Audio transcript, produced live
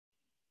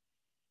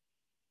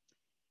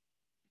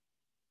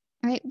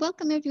All right,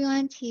 welcome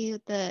everyone to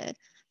the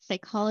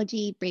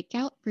psychology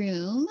breakout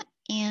room.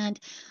 And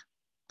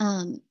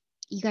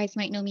you guys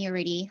might know me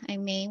already.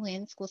 I'm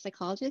Nguyen, school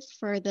psychologist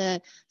for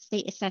the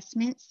State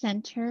Assessment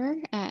Center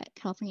at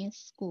California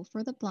School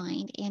for the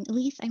Blind. And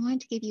Allease, I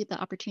wanted to give you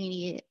the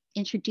opportunity to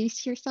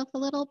introduce yourself a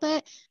little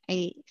bit.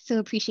 I so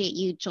appreciate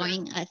you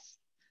joining us.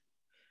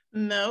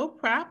 No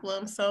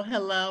problem. So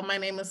hello, my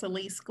name is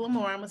Allease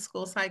Glamore. I'm a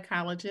school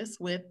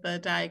psychologist with the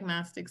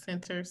Diagnostic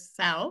Center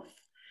South,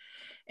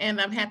 and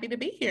I'm happy to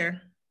be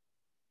here.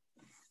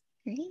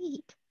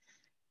 Great.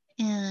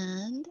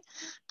 And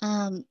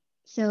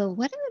so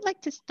what I would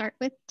like to start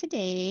with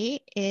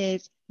today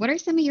is, what are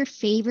some of your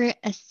favorite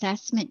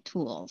assessment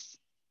tools?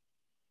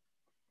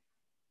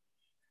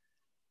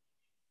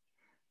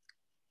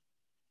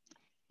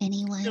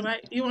 Anyone?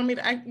 You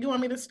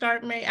want me to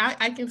start, May?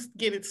 I can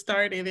get it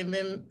started, and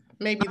then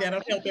maybe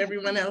that'll help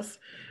everyone else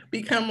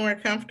become more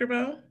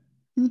comfortable.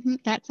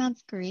 That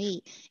sounds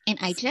great. And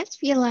I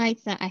just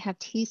realized that I have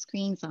two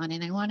screens on,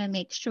 and I want to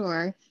make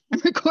sure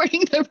I'm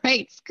recording the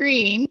right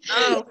screen.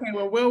 Oh, okay.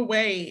 Well, we'll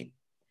wait.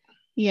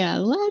 Yeah,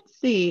 let's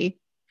see.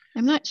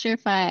 I'm not sure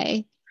if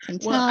I can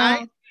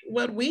tell.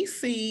 What we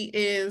see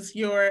is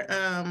your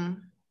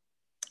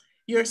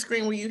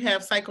screen where you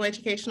have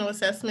psychoeducational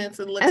assessments.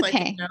 It looks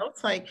like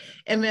notes,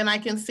 and then I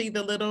can see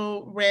the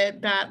little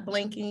red dot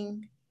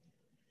blinking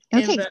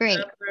in the great.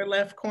 upper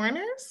left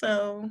corner.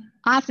 So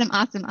awesome.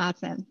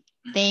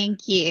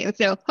 Thank you.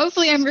 So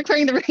hopefully I'm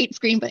recording the right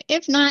screen, but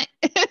if not,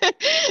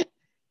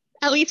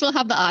 at least we'll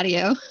have the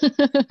audio.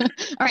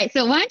 All right.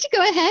 So why don't you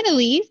go ahead,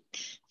 Allease,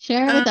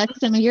 share with us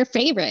some of your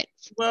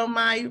favorites. Well,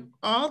 my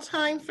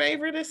all-time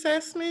favorite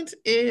assessment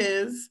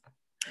is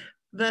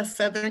the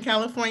Southern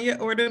California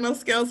Ordinal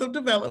Scales of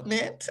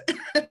Development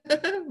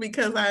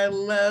because I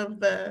love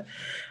the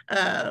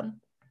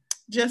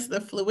just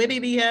the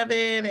fluidity of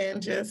it, and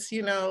just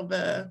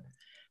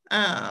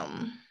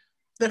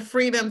the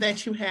freedom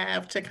that you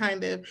have to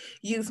kind of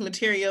use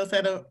materials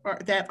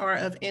that are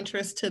of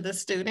interest to the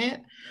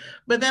student.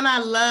 But then I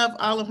love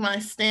all of my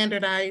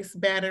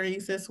standardized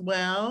batteries as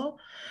well.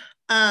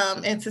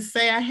 And to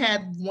say I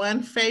had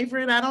one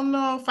favorite, I don't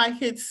know if I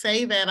could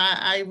say that.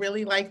 I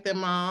really like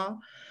them all.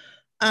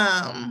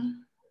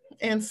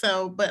 And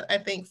so, but I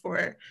think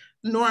for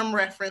norm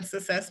reference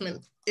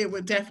assessment, it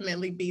would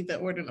definitely be the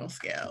ordinal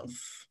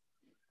scales.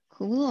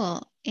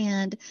 Cool.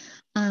 And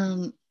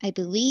I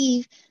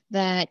believe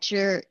that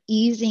you're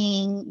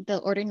using the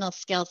ordinal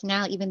scales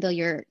now, even though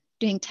you're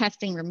doing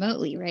testing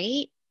remotely,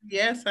 right?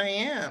 Yes, I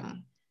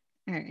am.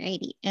 All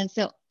righty. And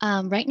so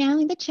right now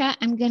in the chat,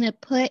 I'm going to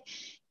put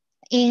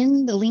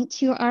in the link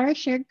to our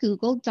shared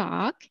Google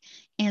Doc.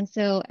 And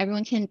so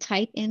everyone can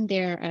type in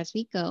there as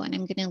we go, and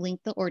I'm going to link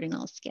the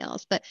ordinal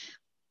scales. But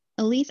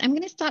Allease, I'm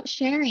going to stop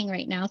sharing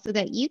right now so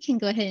that you can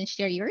go ahead and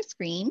share your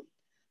screen.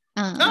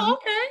 Oh,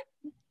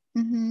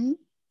 okay.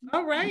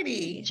 All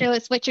righty. Show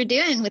us what you're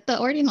doing with the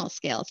ordinal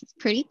scales. It's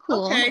pretty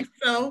cool. Okay,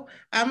 so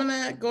I'm going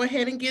to go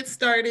ahead and get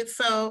started.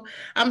 So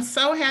I'm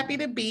so happy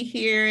to be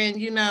here.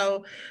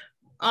 And,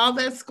 all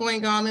that's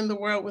going on in the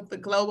world with the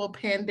global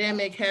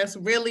pandemic has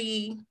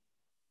really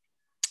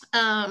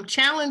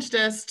challenged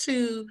us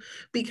to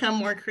become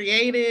more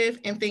creative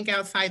and think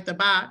outside the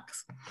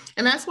box.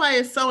 And that's why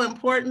it's so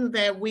important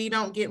that we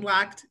don't get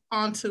locked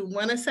onto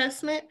one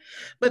assessment,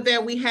 but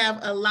that we have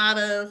a lot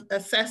of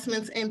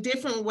assessments and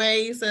different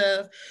ways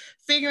of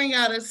figuring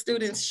out a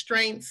student's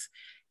strengths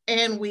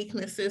and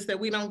weaknesses, that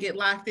we don't get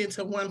locked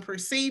into one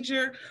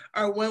procedure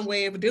or one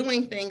way of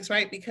doing things,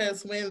 right?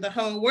 Because when the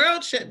whole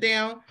world shut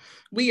down,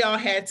 we all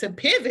had to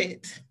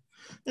pivot.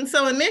 And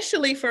so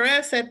initially for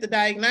us at the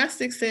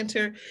Diagnostic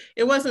Center,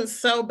 it wasn't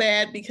so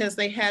bad because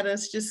they had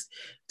us just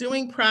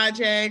doing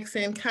projects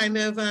and kind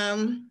of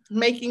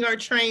making our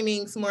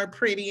trainings more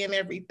pretty and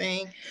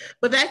everything.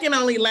 But that can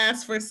only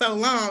last for so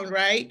long,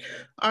 right?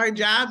 Our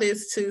job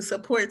is to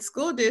support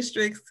school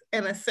districts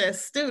and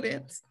assess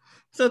students.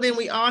 So then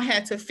we all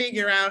had to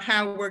figure out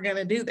how we're going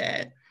to do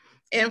that.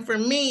 And for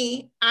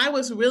me, I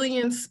was really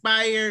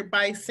inspired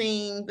by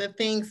seeing the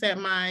things that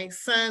my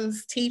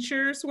son's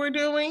teachers were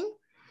doing.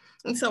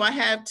 And so I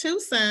have two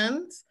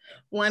sons.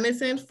 One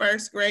is in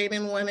first grade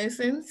and one is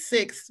in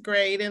sixth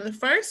grade. And the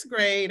first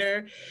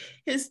grader,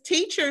 his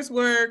teachers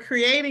were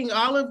creating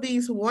all of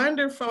these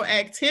wonderful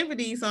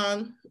activities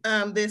on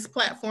this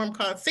platform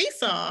called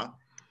Seesaw.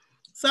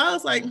 So I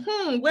was like,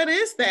 what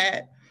is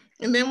that?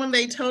 And then when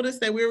they told us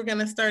that we were going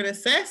to start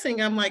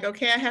assessing, I'm like,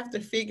 okay, I have to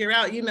figure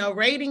out,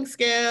 rating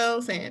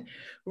scales and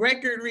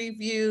record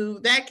review.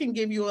 That can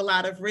give you a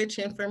lot of rich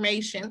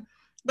information.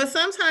 But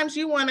sometimes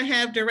you want to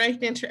have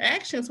direct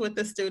interactions with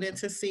the student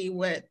to see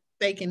what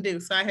they can do.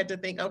 So I had to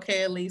think,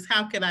 okay, Allease,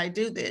 how could I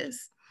do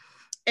this?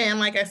 And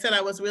like I said,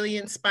 I was really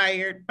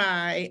inspired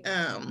by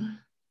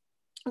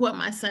what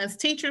my son's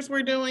teachers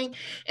were doing.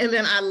 And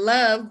then I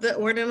love the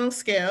ordinal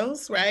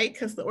scales, right?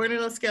 Because the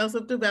ordinal scales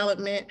of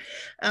development,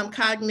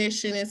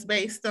 cognition is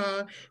based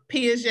on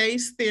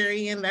Piaget's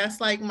theory, and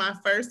that's like my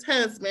first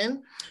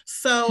husband.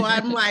 So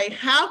I'm like,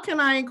 how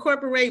can I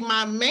incorporate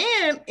my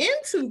man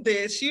into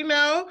this,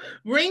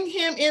 bring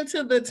him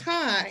into the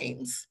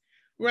times,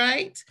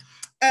 right?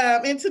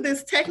 Into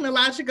this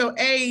technological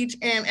age.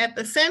 And at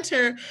the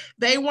center,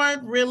 they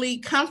weren't really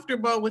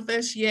comfortable with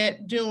us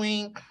yet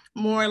doing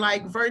more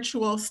like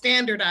virtual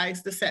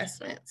standardized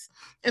assessments.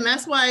 And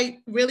that's why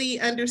really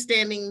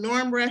understanding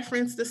norm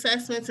referenced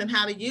assessments and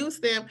how to use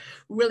them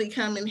really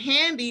come in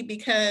handy,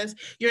 because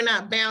you're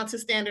not bound to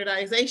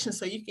standardization.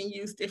 So you can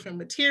use different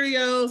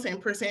materials and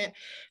present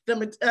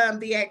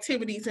the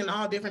activities in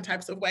all different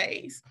types of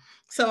ways.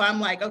 So I'm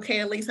like, okay,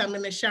 at least I'm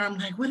in the shower. I'm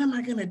like, what am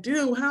I going to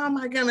do? How am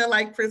I going to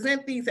like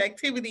present these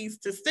activities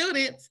to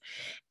students?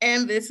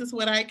 And this is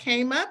what I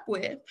came up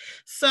with.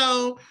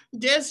 So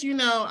just,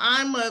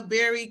 I'm a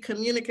very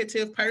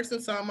communicative person,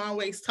 so I'm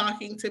always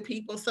talking to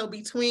people. So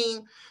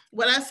between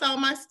what I saw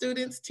my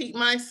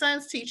my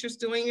son's teachers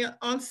doing it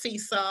on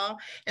Seesaw,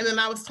 and then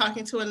I was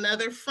talking to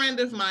another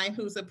friend of mine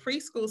who's a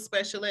preschool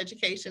special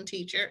education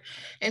teacher,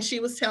 and she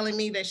was telling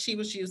me that she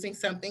was using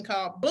something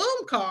called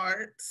boom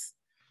cards.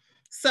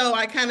 So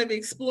I kind of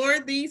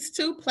explored these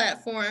two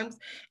platforms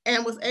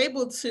and was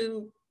able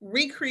to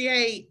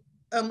recreate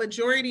a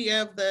majority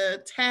of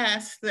the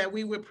tasks that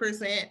we would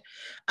present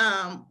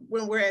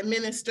when we're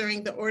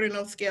administering the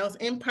ordinal scales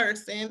in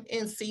person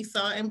in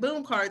Seesaw and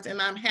boom cards.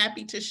 And I'm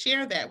happy to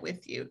share that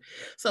with you.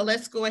 So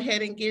let's go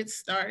ahead and get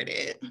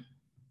started.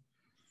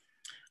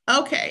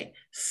 Okay,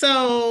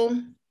 so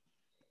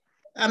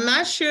I'm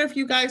not sure if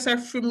you guys are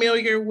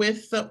familiar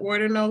with the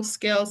ordinal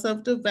scales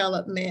of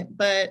development,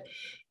 but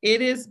it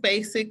is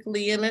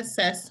basically an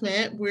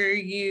assessment where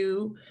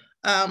you,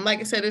 like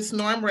I said, it's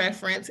norm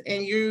reference,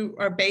 and you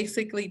are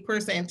basically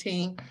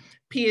presenting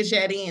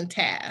Piagetian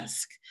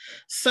task.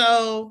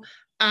 So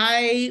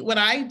what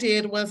I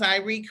did was I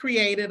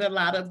recreated a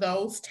lot of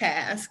those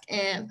tasks,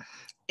 and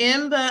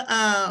in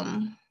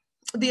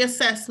the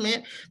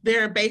assessment,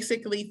 there are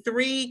basically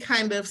three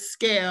kind of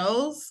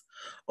scales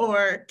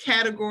or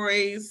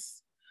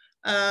categories,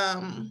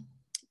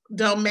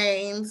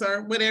 domains,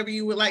 or whatever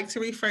you would like to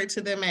refer to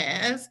them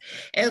as.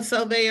 And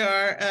so they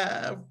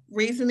are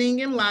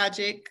reasoning and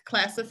logic,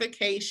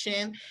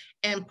 classification,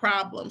 and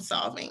problem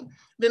solving.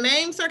 The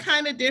names are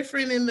kind of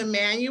different in the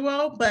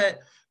manual, but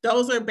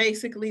those are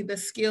basically the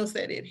skills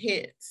that it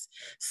hits.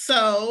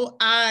 So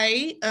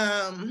I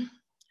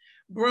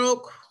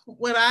broke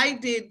what I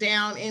did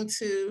down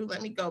into,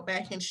 let me go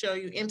back and show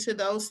you, into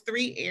those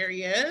three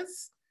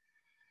areas.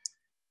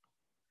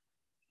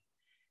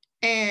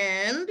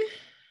 And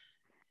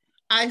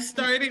I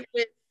started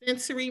with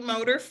sensory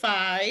motor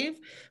 5.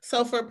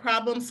 So for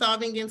problem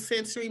solving in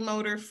sensory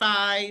motor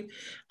 5,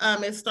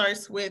 it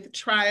starts with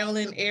trial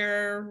and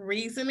error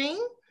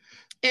reasoning.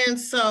 And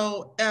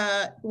so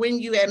when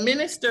you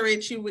administer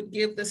it, you would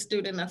give the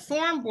student a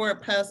form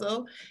board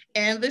puzzle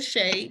and the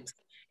shapes.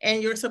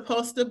 And you're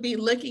supposed to be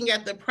looking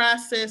at the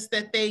process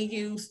that they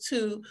use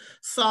to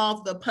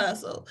solve the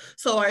puzzle.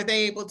 So are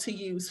they able to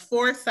use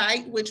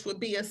foresight, which would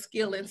be a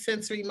skill in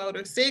sensory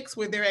motor 6,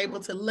 where they're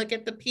able to look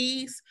at the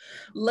piece,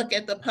 look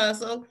at the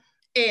puzzle,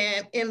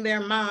 and in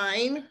their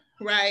mind,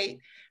 right,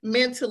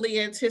 mentally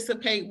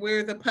anticipate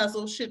where the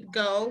puzzle should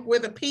go, where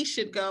the piece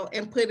should go,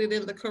 and put it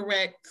in the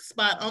correct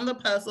spot on the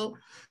puzzle?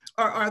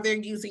 Or are they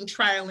using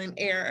trial and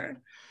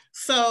error?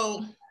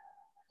 So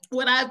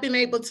what I've been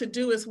able to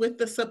do is, with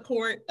the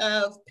support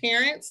of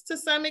parents to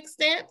some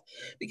extent,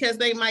 because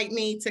they might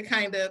need to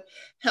kind of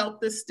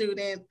help the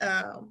student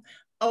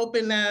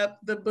open up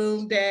the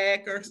boom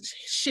deck or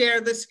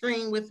share the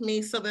screen with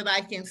me so that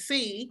I can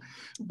see.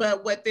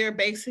 But what they're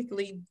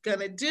basically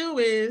gonna do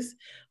is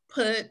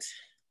put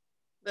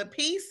the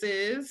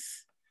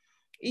pieces,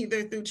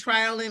 either through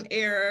trial and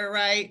error,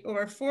 right,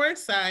 or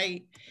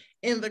foresight,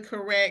 in the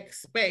correct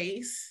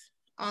space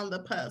on the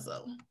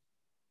puzzle.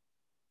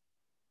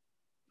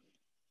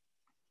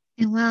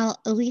 And while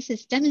Allease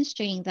is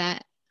demonstrating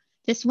that,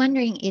 just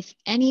wondering if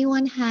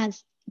anyone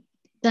has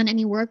done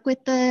any work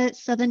with the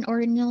Southern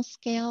Ordinal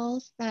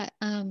Scales that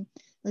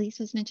Allease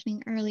was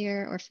mentioning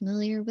earlier, or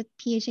familiar with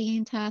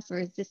Piagetian tasks, or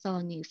is this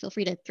all new? Feel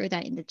free to throw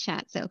that in the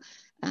chat so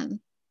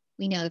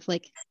we know if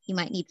you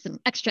might need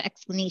some extra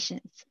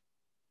explanations.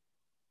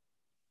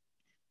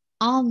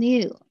 All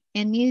new.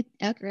 And new,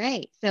 oh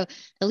great. So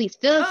Allease,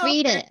 feel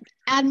free to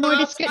add more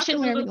description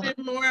wherever you want. A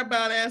little bit more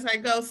about it as I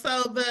go.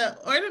 So the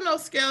ordinal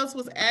scales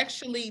was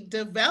actually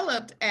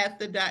developed at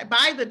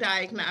by the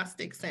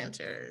diagnostic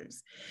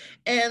centers.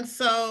 And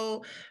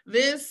so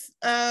this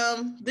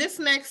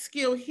next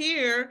skill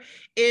here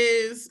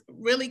is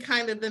really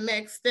kind of the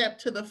next step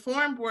to the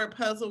form board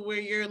puzzle,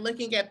 where you're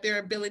looking at their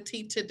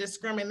ability to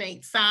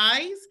discriminate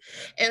size.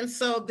 And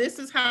so this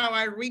is how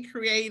I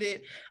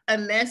recreated a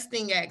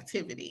nesting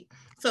activity.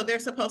 So they're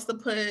supposed to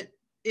put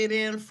it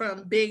in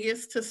from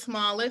biggest to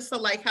smallest. So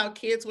like how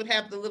kids would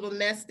have the little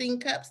nesting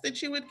cups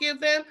that you would give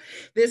them.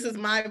 This is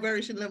my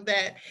version of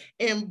that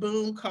in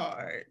boom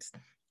cards.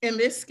 And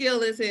this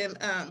skill is in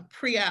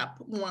pre-op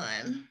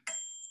 1.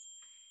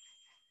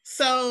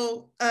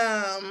 So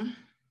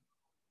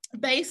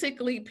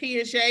basically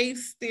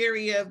Piaget's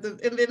theory of the,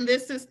 and then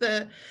this is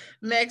the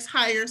next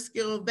higher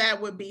skill,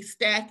 that would be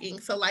stacking.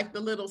 So like the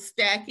little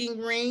stacking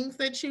rings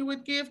that you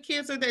would give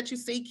kids, or that you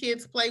see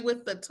kids play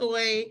with, the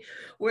toy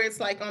where it's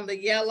like on the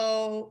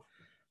yellow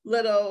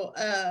little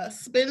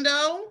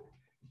spindle,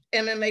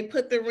 and then they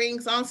put the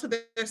rings on, so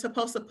they're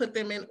supposed to put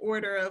them in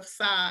order of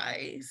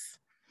size.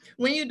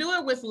 When you do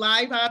it with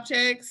live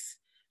objects,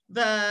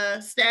 the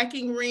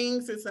stacking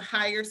rings is a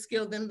higher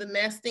skill than the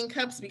nesting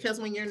cups, because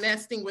when you're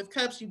nesting with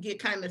cups, you get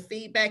kind of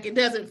feedback. It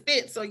doesn't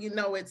fit, so you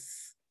know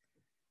it's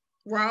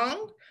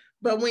wrong.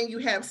 But when you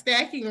have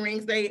stacking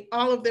rings,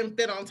 all of them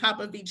fit on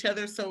top of each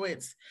other, so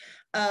it's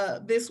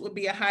this would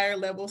be a higher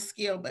level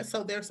skill. But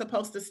so they're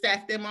supposed to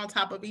stack them on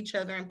top of each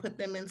other and put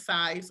them in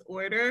size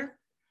order.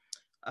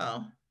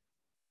 Oh.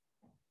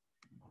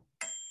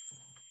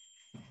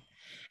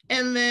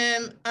 And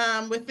then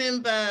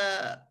within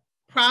the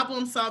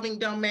problem-solving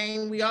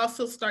domain, we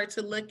also start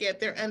to look at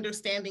their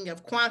understanding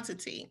of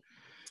quantity.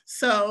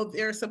 So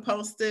they're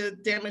supposed to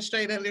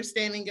demonstrate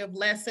understanding of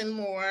less and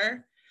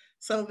more.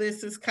 So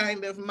this is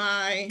kind of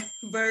my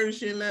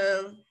version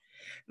of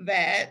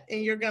that.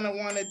 And you're going to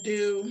want to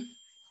do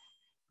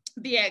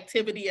the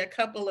activity a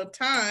couple of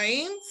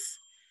times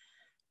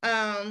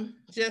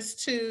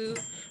just to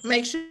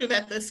make sure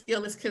that the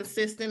skill is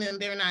consistent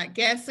and they're not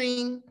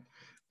guessing.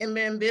 And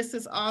then this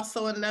is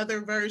also another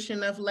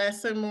version of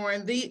less and more.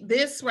 And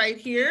this right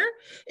here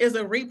is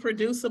a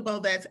reproducible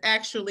that's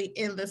actually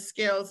in the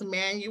skills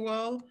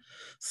manual.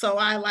 So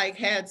I like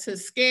had to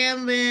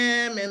scan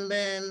them and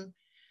then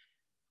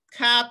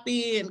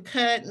copy and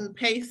cut and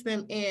paste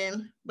them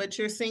in. But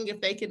you're seeing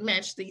if they could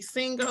match these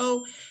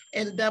single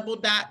and double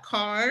dot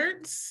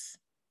cards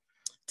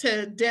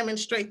to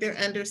demonstrate their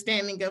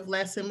understanding of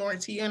less and more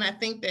to you. And I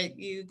think that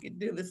you could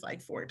do this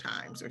like 4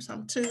 times or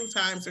 2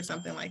 times or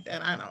something like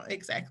that. I don't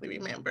exactly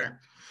remember.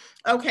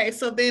 Okay,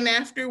 so then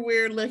after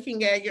we're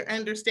looking at your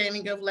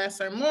understanding of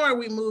less or more,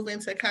 we move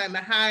into kind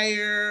of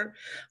higher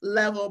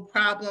level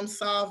problem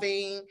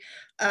solving.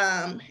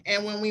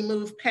 And when we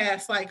move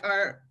past like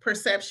our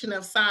perception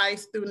of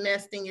size through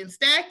nesting and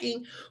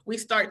stacking, we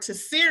start to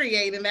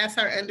seriate, and that's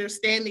our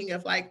understanding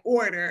of like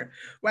order,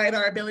 right?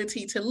 Our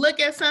ability to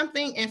look at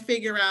something and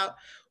figure out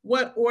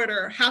what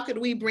order, how could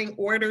we bring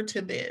order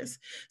to this?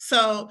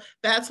 So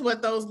that's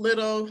what those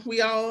little,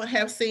 we all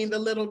have seen the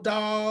little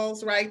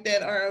dolls, right,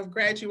 that are of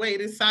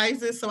graduated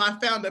sizes. So I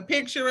found a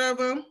picture of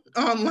them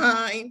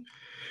online,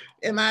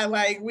 and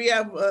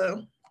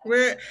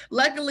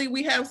luckily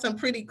we have some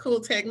pretty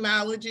cool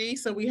technology.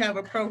 So we have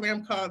a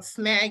program called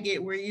Snagit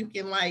where you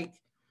can like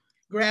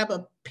grab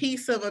a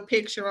piece of a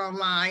picture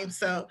online.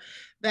 So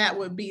that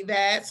would be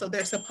that. So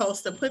they're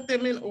supposed to put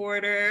them in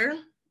order.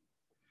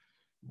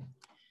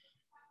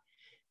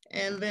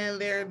 And then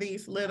there are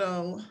these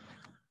little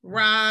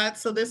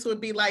rods. So this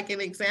would be like an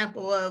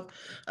example of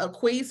a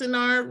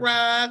Cuisinart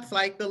rods,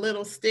 like the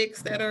little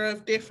sticks that are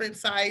of different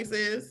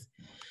sizes.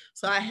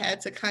 So I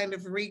had to kind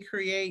of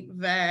recreate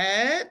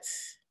that.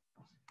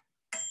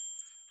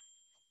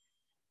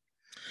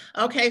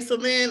 Okay, so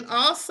then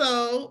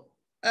also,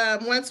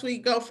 once we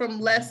go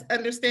from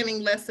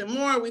understanding less and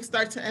more, we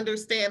start to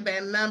understand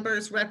that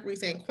numbers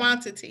represent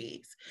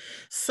quantities.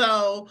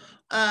 So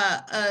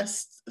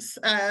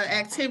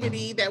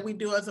activity that we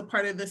do as a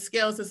part of the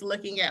skills is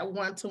looking at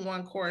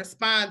one-to-one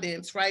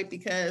correspondence, right?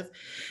 Because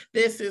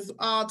this is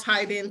all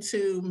tied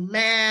into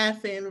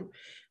math and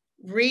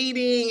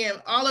reading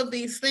and all of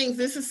these things.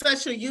 This is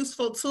such a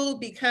useful tool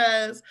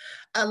because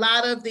a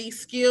lot of these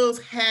skills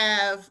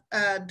have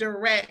a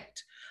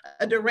direct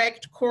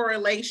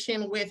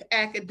correlation with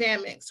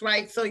academics,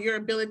 right? So your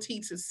ability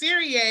to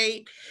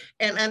seriate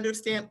and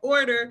understand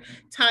order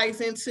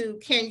ties into,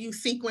 can you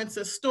sequence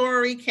a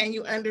story? Can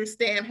you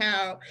understand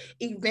how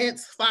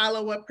events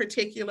follow a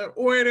particular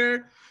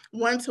order?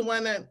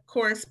 One-to-one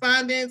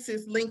correspondence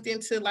is linked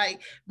into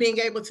like being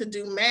able to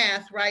do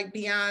math, right?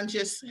 Beyond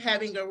just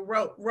having a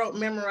rote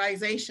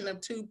memorization of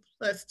 2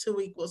 +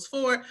 2 =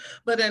 4,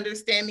 but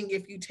understanding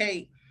if you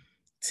take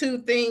 2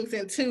 things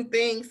and 2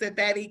 things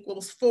that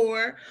equals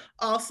 4.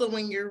 Also,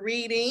 when you're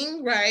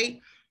reading,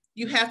 right,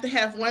 you have to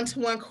have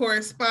one-to-one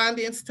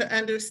correspondence to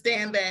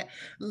understand that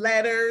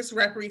letters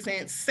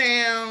represent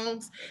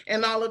sounds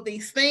and all of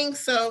these things.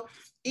 So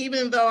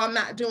even though I'm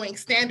not doing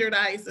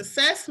standardized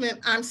assessment,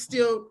 I'm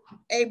still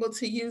able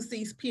to use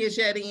these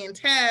Piagetian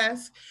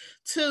tasks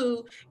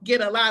to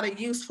get a lot of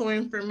useful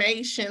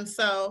information.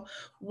 So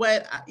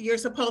what you're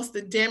supposed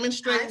to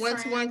demonstrate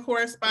one-to-one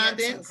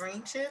correspondence.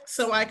 Green chips.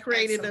 So I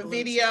created a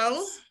video.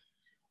 Chips.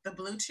 The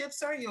blue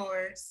chips are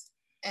yours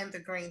and the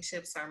green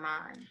chips are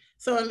mine.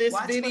 So in this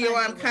video,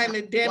 I'm kind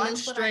of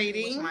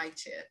demonstrating my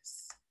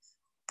chips.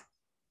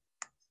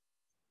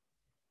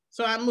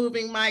 So I'm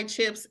moving my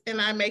chips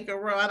and I make a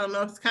row. I don't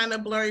know, it's kind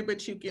of blurry,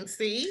 but you can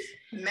see.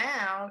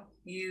 Now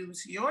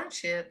use your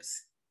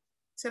chips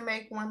to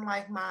make one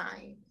like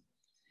mine.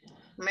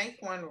 Make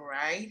one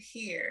right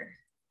here.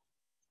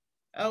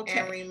 Okay.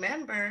 And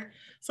remember.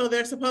 So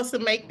they're supposed to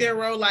make their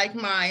row like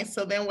mine.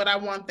 So then what I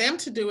want them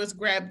to do is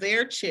grab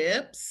their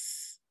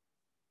chips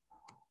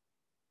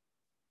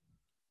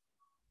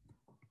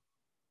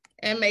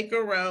and make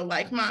a row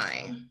like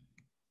mine.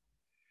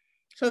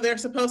 So they're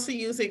supposed to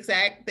use the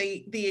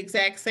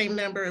exact same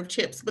number of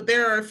chips, but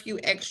there are a few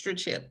extra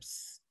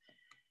chips.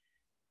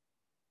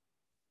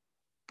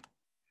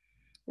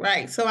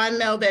 Right, so I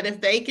know that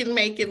if they can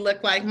make it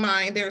look like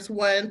mine, there's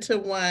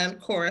one-to-one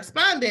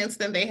correspondence,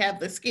 then they have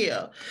the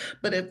skill.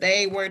 But if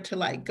they were to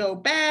like go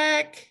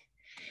back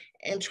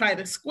and try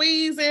to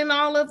squeeze in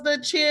all of the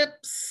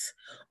chips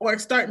or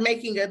start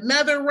making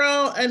another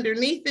row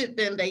underneath it,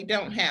 then they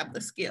don't have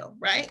the skill,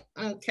 right?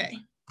 Okay.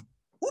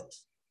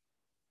 Whoops.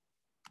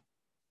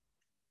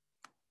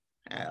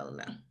 I don't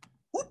know.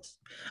 Whoops.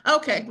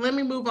 Okay, let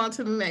me move on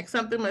to the next.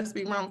 Something must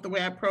be wrong with the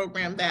way I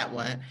programmed that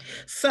one.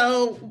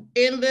 So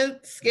in the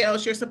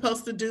scales, you're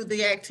supposed to do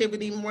the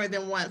activity more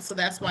than once. So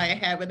that's why I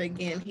have it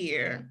again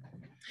here.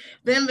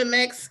 Then the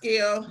next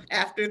skill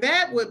after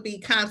that would be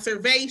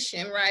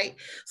conservation, right?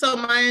 So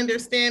my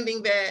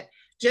understanding that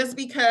just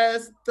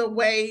because the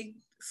way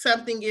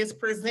something is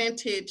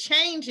presented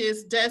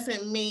changes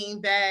doesn't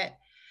mean that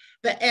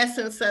the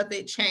essence of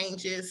it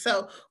changes.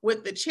 So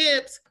with the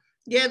chips,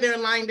 yeah, they're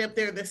lined up,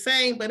 they're the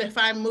same, but if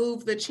I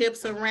move the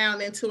chips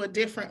around into a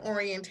different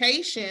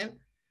orientation,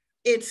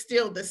 it's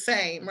still the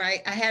same,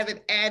 right? I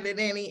haven't added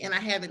any and I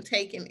haven't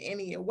taken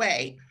any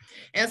away.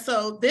 And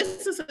so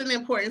this is an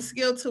important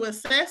skill to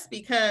assess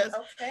because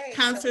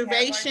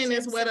conservation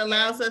is what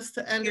allows us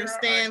to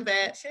understand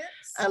that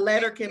a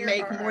letter can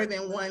make more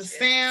than one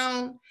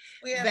sound.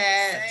 We have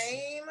the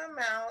same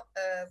amount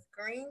of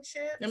green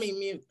chips. Let me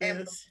mute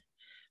this.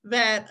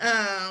 That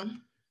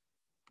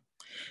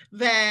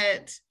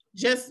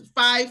just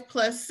 5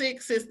 plus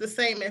 6 is the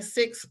same as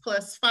 6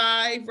 plus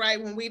 5,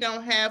 right? When we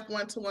don't have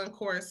one-to-one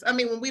course,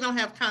 when we don't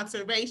have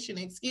conservation,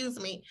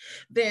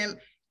 then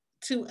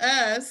to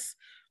us,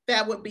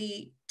 that would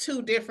be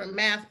two different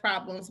math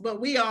problems,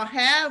 but we all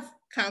have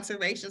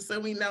conservation, so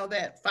we know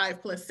that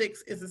 5 plus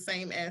 6 is the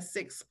same as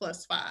 6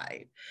 plus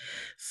 5.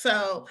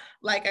 So,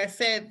 like I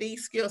said,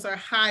 these skills are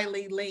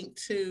highly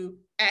linked to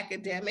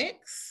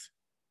academics.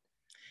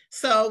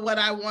 So what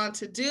I want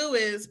to do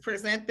is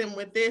present them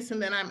with this,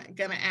 and then I'm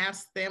gonna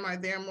ask them, are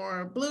there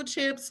more blue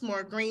chips,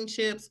 more green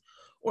chips,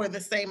 or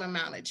the same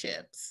amount of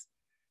chips,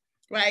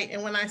 right?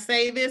 And when I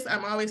say this,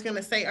 I'm always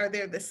gonna say, are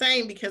they the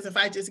same? Because if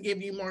I just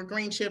give you more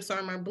green chips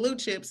or more blue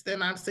chips,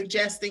 then I'm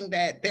suggesting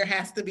that there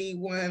has to be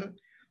one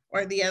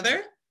or the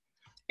other.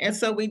 And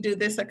so we do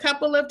this a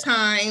couple of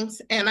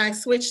times, and I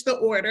switch the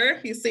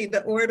order. You see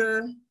the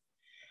order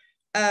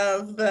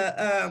of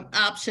the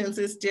options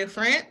is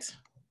different.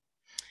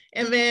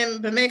 And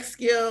then the next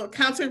skill,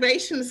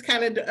 conservation is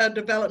kind of a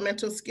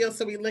developmental skill.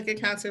 So we look at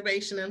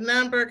conservation of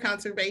number,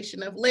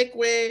 conservation of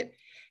liquid,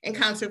 and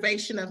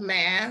conservation of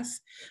mass.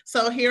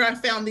 So here I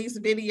found these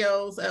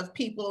videos of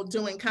people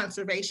doing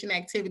conservation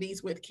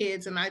activities with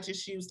kids, and I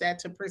just use that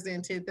to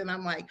present it. Then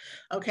I'm like,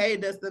 okay,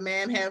 does the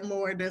man have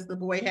more? Does the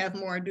boy have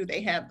more? Do they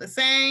have the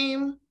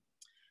same?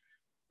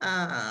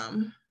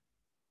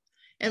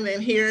 And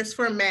then here's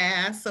for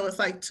mass. So it's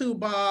like 2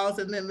 balls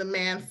and then the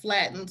man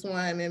flattens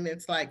one and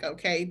it's like,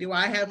 okay, do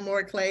I have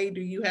more clay?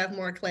 Do you have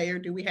more clay, or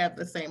do we have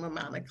the same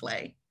amount of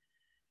clay?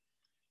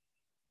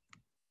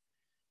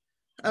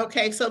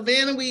 Okay, so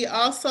then we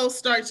also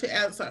start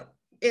to,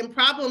 in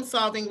problem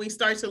solving, we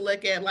start to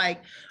look at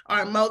like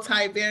our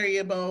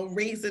multivariable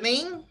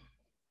reasoning.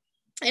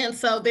 And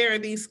so there are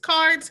these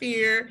cards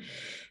here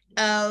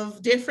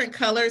of different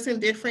colors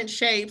and different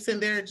shapes, and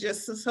they're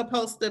just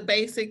supposed to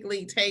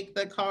basically take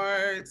the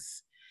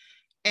cards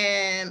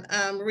and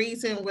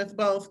reason with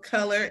both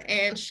color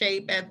and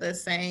shape at the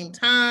same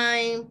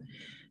time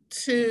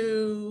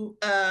to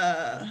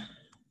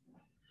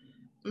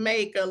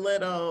make a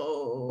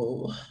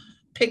little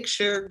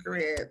picture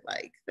grid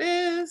like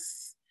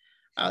this.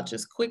 I'll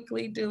just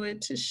quickly do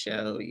it to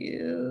show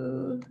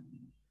you.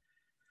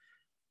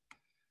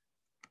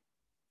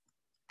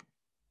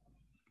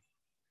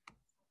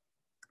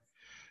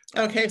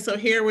 Okay, so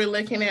here we're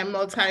looking at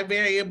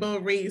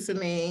multivariable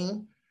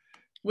reasoning,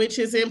 which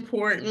is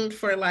important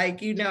for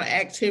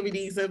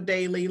activities of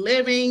daily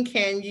living.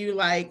 Can you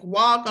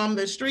walk on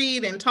the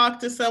street and talk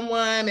to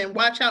someone and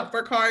watch out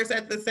for cars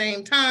at the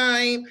same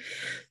time?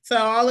 So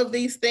all of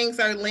these things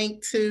are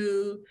linked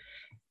to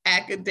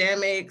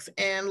academics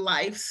and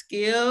life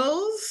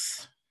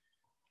skills.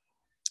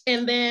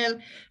 And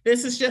then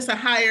this is just a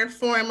higher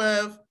form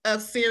of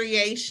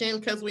seriation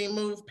because we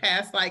move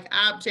past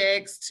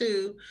objects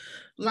to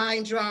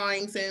line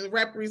drawings and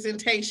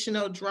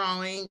representational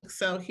drawing.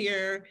 So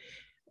here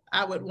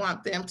I would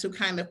want them to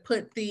kind of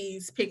put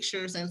these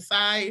pictures in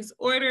size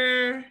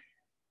order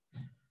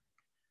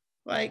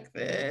like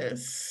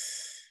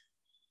this.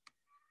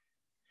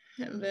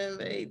 And then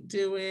they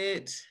do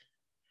it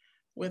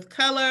with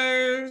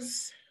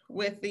colors,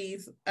 with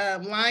these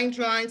line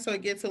drawings, so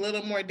it gets a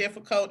little more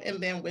difficult,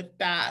 and then with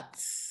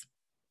dots.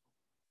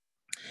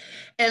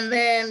 And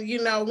then,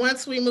 you know,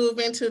 once we move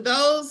into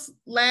those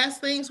last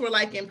things, we're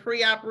like in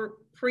pre-op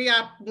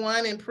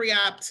 1 and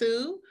pre-op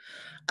 2.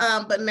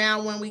 But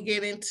now when we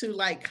get into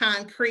like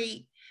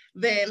concrete,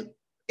 then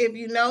if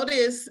you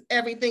notice,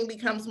 everything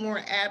becomes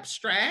more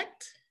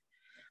abstract.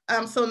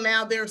 So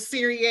now they're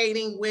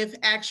seriating with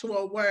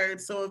actual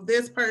words. So if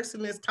this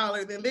person is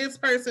taller than this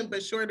person,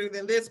 but shorter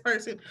than this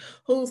person,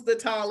 who's the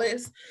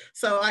tallest?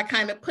 So I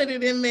kind of put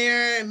it in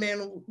there, and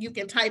then you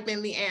can type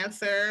in the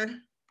answer,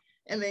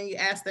 and then you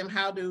ask them,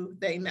 how do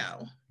they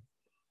know?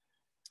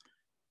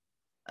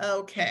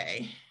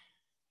 Okay.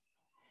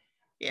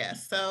 Yeah,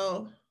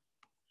 so,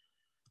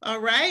 all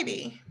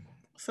righty.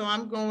 So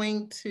I'm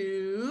going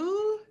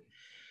to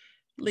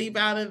leave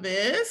out of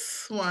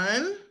this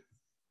one.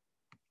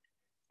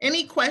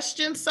 Any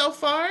questions so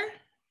far?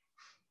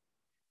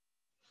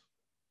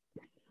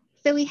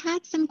 So we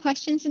had some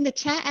questions in the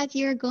chat as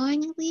you were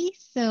going,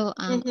 Allease. So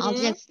I'll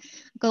just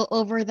go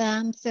over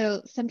them.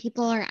 So some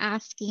people are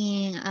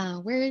asking,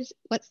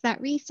 what's that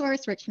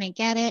resource? Where can I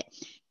get it?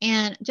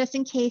 And just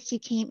in case you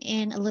came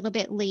in a little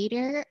bit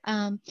later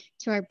to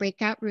our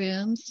breakout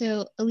room.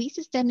 So Allease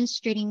is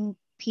demonstrating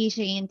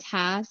PHA and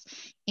TAS,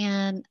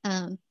 and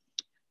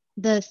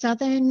the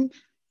Southern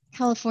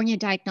California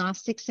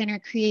Diagnostic Center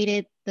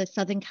created the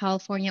Southern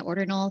California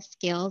Ordinal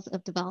Scales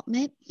of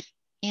Development.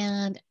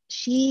 And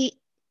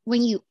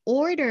when you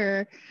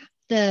order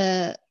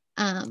the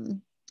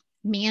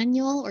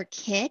manual or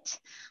kit,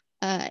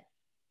 it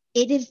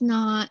is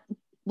not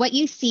what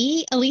you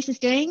see Allease is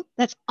doing.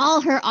 That's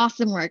all her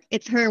awesome work.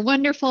 It's her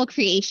wonderful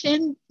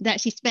creation that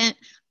she spent,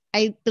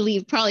 I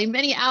believe, probably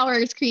many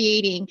hours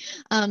creating.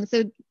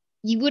 So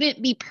you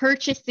wouldn't be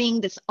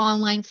purchasing this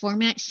online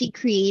format. She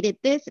created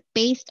this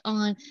based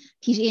on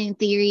PGA and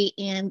theory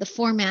and the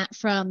format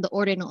from the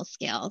ordinal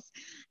scales.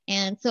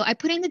 And so I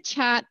put in the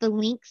chat the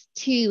links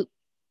to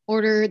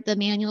order the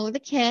manual or the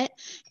kit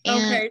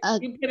and a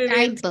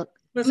guidebook.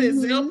 Was it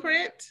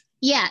Zilprint?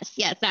 Yes,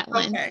 that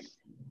one. Okay.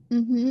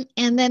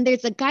 And then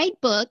there's a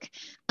guidebook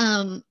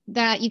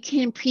that you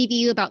can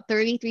preview, about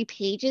 33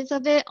 pages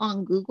of it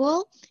on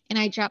Google. And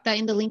I dropped that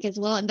in the link as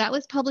well. And that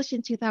was published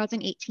in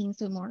 2018,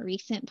 so more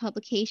recent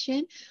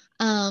publication.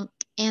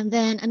 And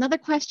then another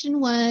question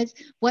was,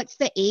 what's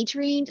the age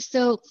range?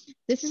 So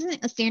this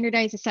isn't a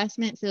standardized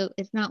assessment. So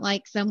it's not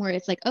like somewhere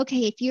it's like,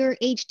 okay, if you're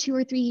age 2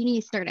 or 3, you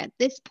need to start at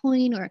this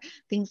point or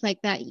things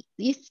like that.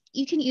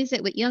 You can use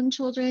it with young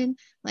children.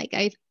 Like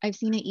I've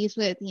seen it used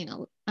with,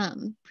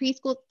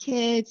 preschool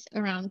kids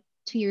around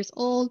 2 years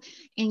old,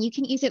 and you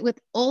can use it with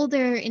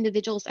older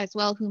individuals as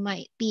well who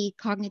might be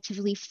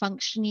cognitively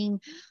functioning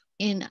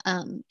in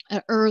an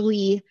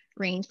early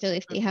range. So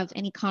if they have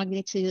any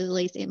cognitive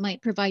delays, it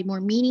might provide more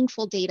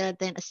meaningful data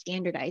than a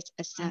standardized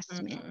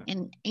assessment.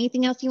 And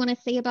anything else you want to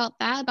say about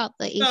that, about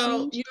the age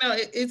range?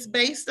 It's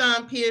based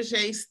on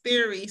Piaget's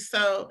theory.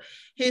 So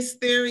his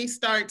theory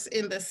starts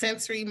in the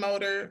sensory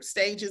motor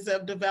stages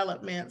of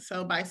development.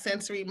 So by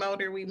sensory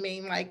motor, we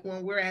mean like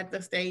when we're at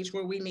the stage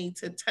where we need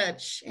to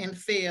touch and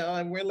feel,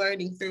 and we're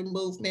learning through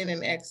movement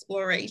and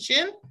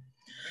exploration.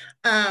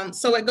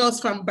 So it goes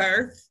from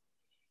birth.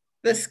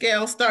 The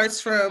scale starts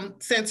from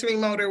sensory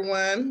motor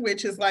 1,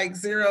 which is like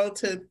 0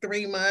 to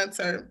 3 months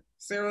or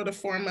 0 to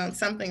 4 months,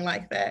 something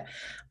like that,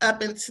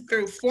 up into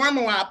through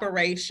formal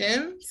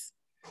operations,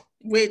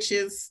 which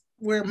is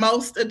where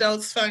most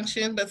adults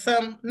function, but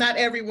not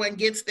everyone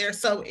gets there.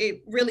 So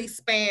it really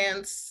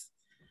spans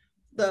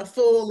the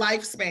full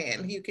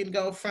lifespan. You can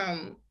go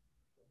from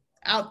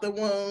out the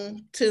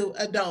womb to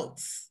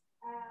adults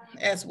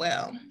as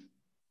well.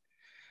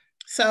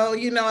 So,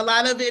 a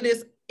lot of it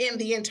is in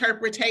the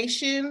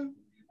interpretation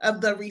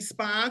of the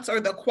response or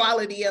the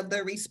quality of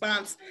the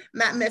response,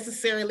 not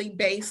necessarily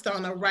based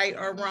on a right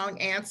or wrong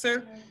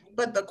answer,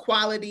 but the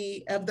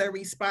quality of the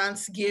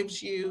response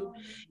gives you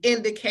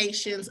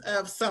indications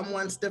of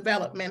someone's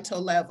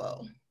developmental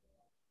level.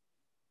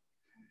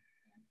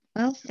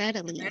 Well said,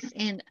 Allease.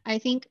 And I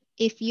think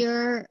if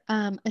you're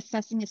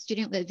assessing a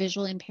student with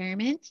visual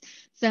impairments,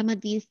 some of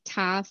these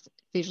tasks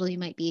visually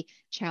might be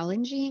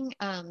challenging,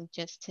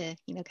 just to,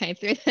 kind of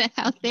throw that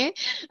out there.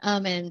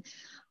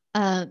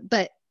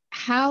 But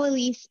how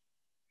Allease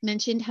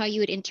mentioned how you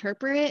would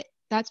interpret it,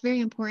 that's very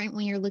important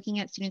when you're looking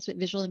at students with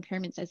visual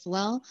impairments as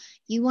well.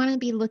 You want to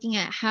be looking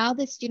at how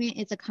the student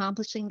is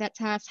accomplishing that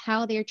task,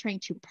 how they're trying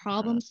to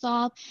problem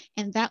solve,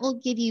 and that will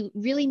give you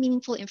really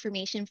meaningful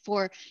information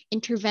for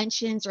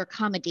interventions or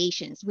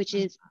accommodations, which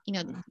is,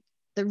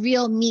 the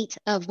real meat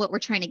of what we're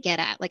trying to get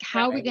at. Like,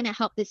 how are we going to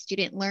help this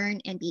student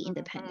learn and be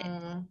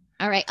independent?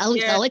 All right,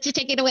 Allease, I'll let you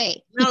take it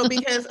away. No,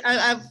 because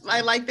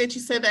I like that you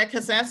said that,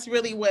 because that's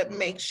really what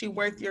makes you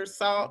worth your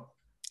salt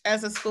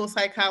as a school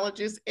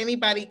psychologist.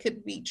 Anybody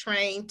could be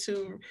trained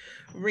to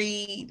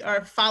read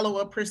or follow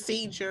a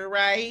procedure,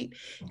 right?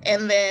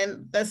 And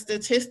then the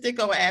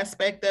statistical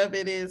aspect of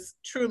it is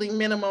truly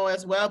minimal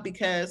as well,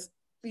 because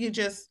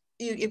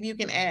if you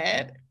can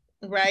add,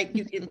 right,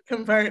 you can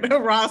convert a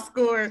raw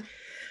score.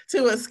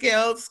 to a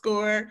scaled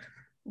score,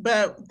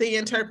 but the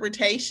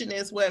interpretation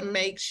is what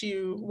makes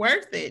you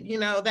worth it. You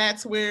know,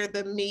 that's where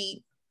the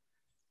meat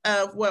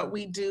of what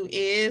we do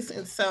is.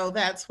 And so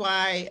that's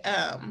why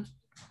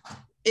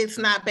it's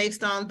not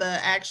based on the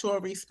actual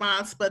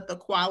response, but the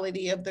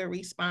quality of the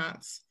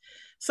response.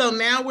 So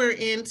now we're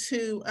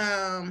into,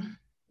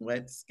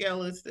 what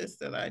scale is this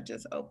that I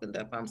just opened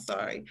up? I'm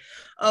sorry.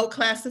 Oh,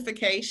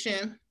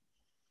 classification.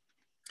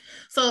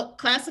 So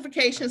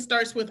classification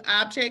starts with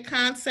object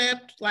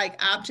concept,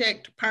 like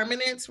object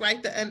permanence,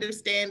 right? The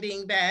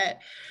understanding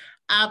that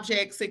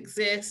objects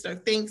exist or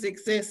things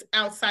exist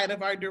outside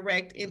of our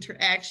direct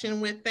interaction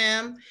with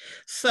them.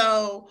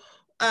 So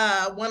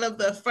one of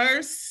the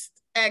first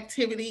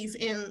activities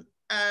in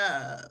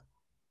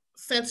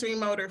sensory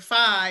motor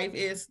 5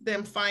 is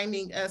them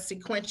finding a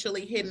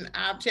sequentially hidden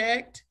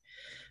object.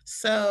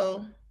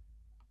 So,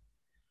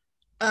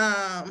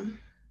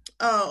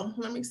 oh,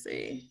 let me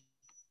see.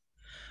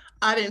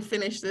 I didn't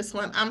finish this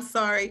one. I'm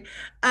sorry.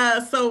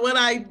 So what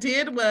I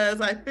did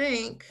was, I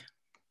think,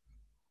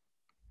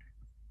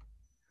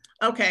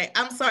 okay,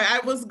 I'm sorry. I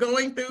was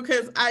going through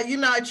because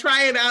I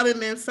try it out and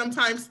then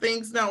sometimes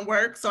things don't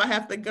work. So I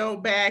have to go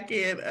back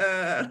and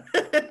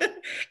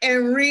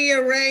and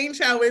rearrange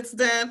how it's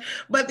done.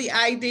 But the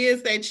idea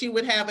is that you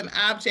would have an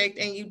object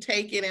and you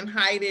take it and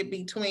hide it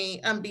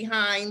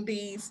behind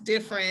these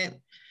different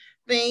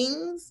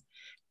things.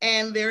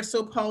 And they're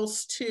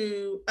supposed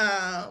to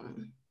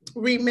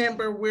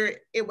remember where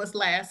it was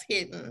last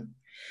hidden.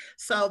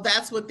 So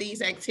that's what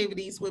these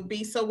activities would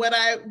be. So what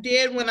I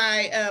did when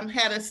I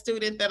had a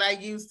student that I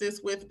used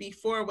this with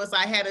before was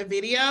I had a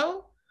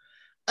video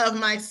of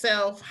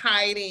myself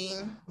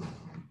hiding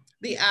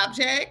the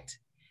object.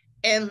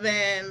 And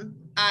then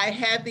I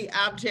had the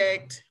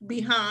object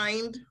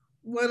behind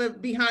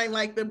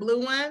like the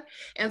blue one.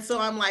 And so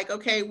I'm like,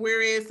 okay,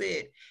 where is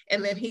it?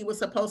 And then he was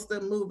supposed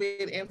to move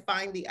it and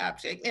find the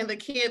object. And the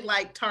kid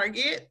liked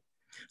Target.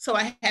 So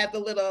I had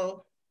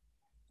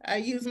I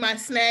used my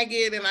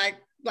Snagit and I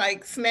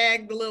like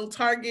snagged the little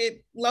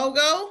Target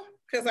logo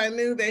because I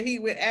knew that he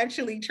would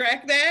actually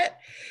track that.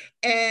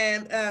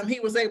 And he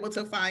was able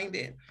to find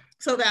it.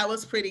 So that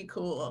was pretty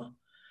cool.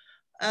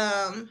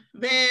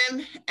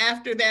 Then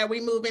after that,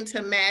 we move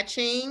into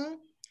matching,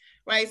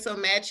 right? So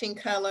matching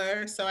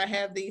color. So I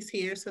have these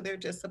here. So they're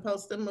just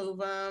supposed to move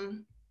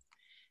them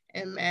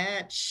and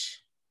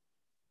match.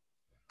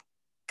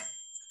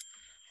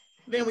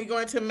 Then we go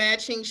into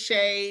matching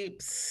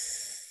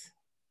shapes.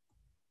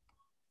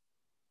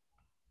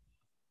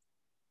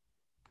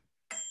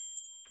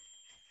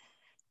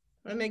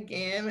 And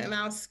again, and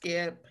I'll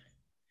skip.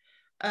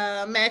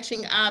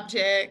 Matching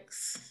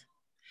objects.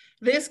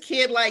 This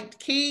kid liked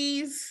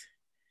keys.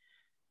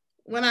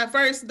 When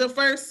the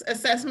first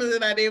assessment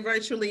that I did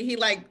virtually, he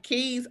liked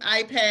keys,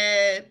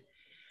 iPad,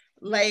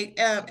 like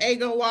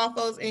Eggo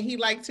waffles, and he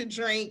liked to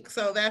drink.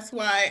 So that's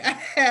why I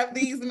have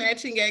these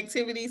matching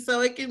activities.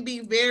 So it can be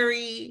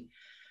very,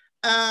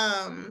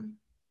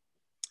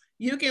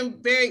 you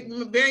can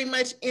very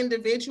much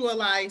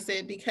individualize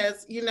it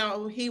because,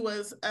 he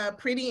was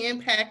pretty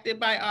impacted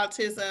by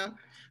autism,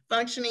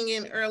 functioning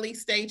in early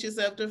stages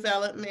of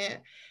development,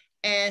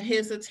 and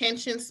his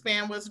attention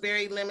span was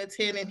very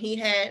limited. And he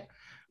had,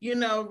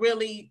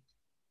 really,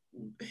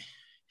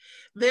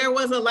 there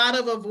was a lot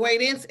of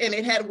avoidance and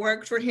it had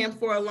worked for him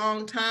for a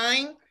long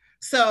time.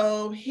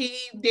 So he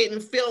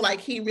didn't feel like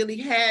he really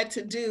had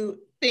to do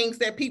things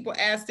that people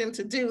asked him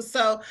to do.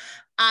 So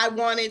I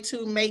wanted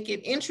to make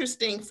it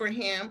interesting for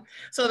him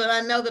so that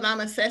I know that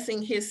I'm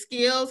assessing his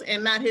skills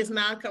and not his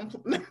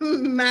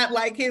not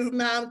like his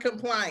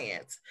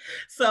non-compliance.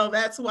 So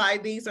that's why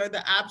these are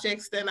the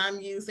objects that I'm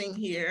using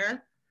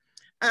here.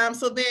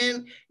 So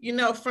then,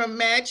 from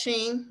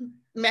matching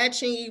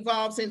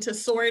evolves into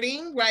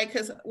sorting, right?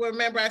 Because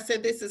remember I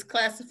said this is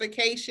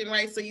classification,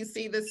 right? So you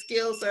see the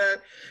skills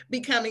are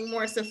becoming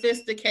more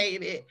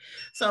sophisticated.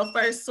 So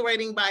first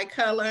sorting by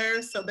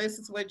color. So this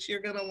is what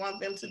you're gonna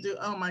want them to do.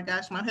 Oh my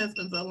gosh, my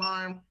husband's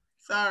alarm,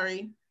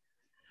 sorry.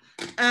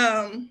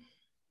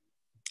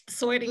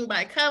 Sorting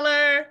by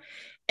color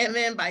and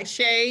then by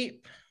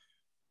shape.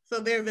 So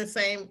they're the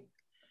same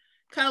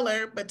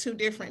color, but two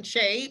different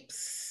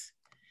shapes.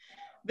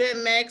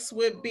 Then next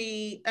would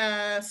be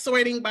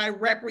sorting by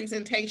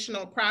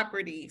representational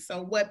property.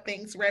 So what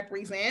things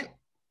represent.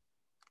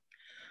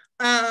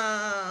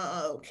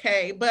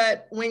 Okay,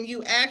 but when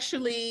you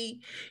actually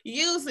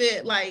use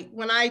it, like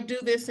when I do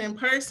this in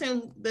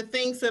person, the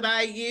things that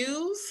I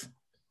use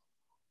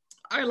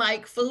are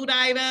like food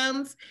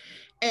items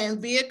and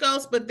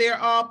vehicles, but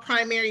they're all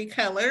primary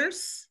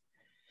colors.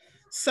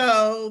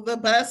 So the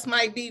bus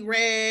might be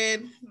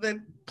red,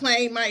 the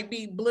plane might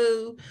be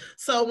blue.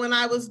 So when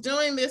I was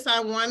doing this, I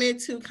wanted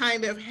to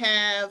kind of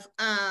have,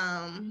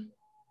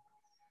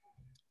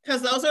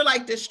 because those are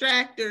like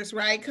distractors,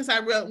 right? Because I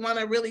want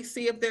to really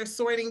see if they're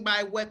sorting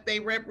by what they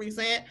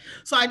represent.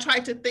 So I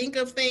tried to think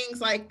of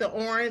things like the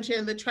orange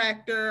and the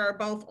tractor are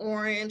both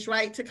orange,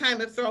 right? To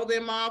kind of throw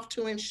them off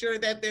to ensure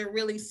that they're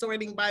really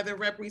sorting by the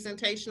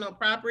representational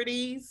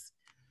properties.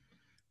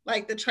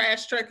 Like the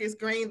trash truck is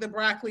green, the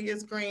broccoli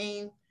is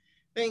green,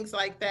 things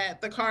like that.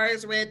 The car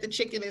is red, the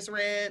chicken is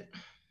red.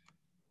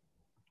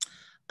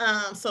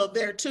 So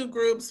there are two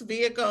groups,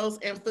 vehicles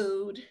and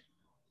food.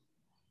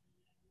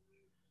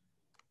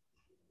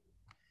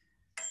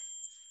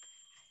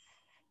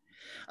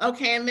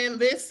 Okay, and then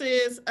this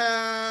is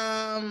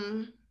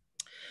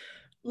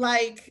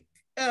like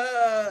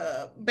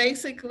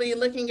basically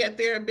looking at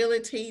their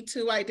ability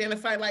to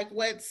identify like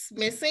what's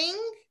missing.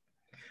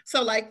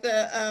 So like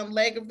the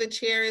leg of the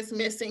chair is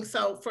missing.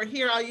 So for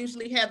here, I'll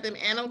usually have them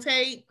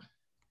annotate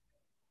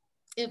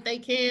if they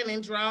can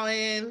and draw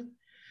in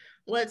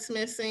what's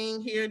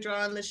missing here,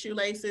 drawing the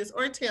shoelaces,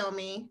 or tell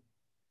me,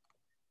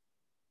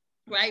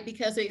 right?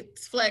 Because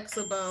it's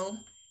flexible.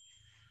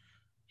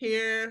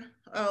 Here,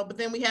 oh, but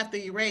then we have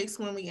to erase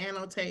when we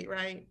annotate,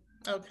 right?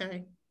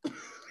 Okay.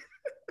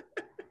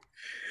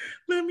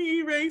 Let me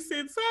erase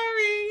it,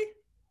 sorry.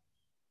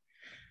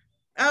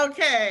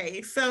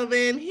 Okay, so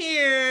then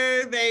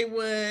here they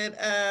would,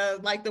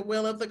 like the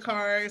wheel of the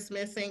car is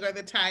missing or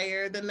the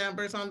tire, the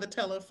numbers on the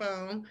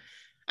telephone.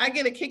 I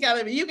get a kick out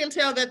of it. You can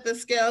tell that the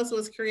scales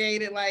was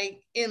created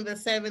like in the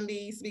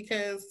 70s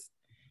because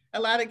a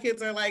lot of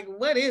kids are like,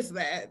 what is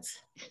that?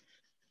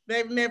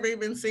 They've never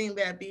even seen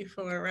that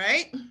before,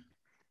 right?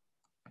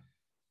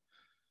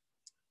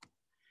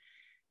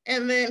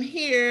 And then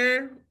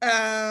here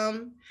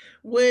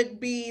would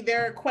be,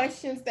 there are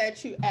questions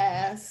that you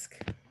ask.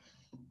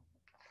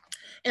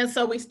 And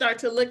so we start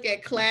to look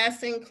at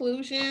class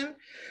inclusion.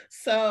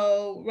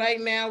 So right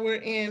now we're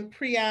in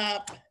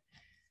pre-op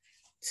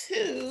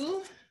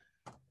 2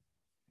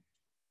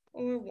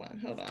 or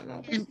 1, hold on.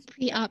 No. And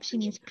pre-op, she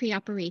means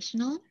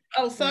pre-operational.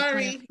 Oh,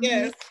 sorry,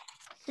 yes,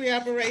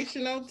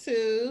 pre-operational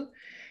 2.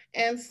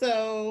 And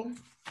so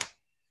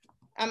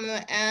I'm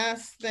gonna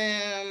ask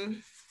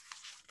them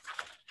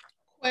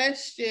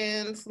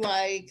questions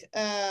like,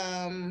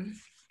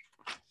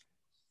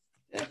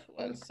 just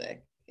 1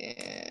 second.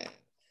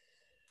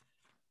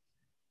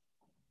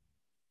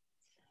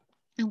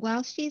 And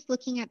while she's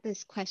looking at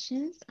these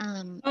questions,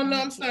 oh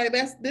no, I'm sorry.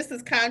 This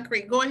is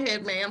concrete. Go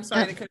ahead, ma'am. I'm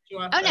sorry to cut you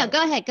off. Oh no,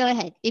 go ahead. Go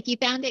ahead. If you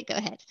found it, go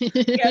ahead.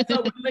 Yeah,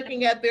 so we're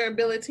looking at their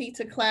ability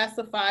to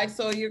classify.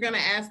 So you're going to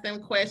ask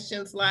them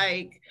questions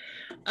like,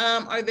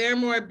 are there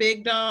more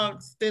big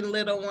dogs than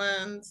little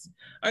ones?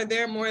 Are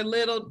there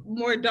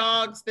more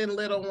dogs than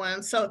little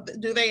ones? So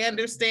do they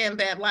understand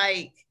that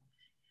like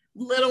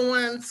little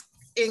ones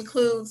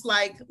includes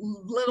like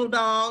little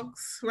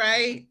dogs,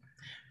 right?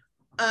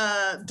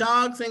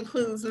 Dogs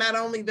includes not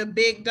only the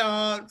big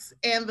dogs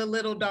and the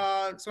little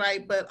dogs,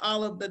 right? But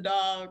all of the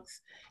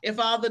dogs. If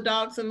all the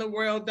dogs in the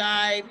world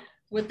died,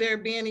 would there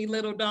be any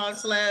little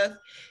dogs left?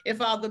 If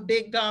all the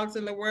big dogs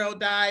in the world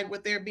died,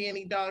 would there be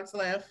any dogs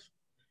left?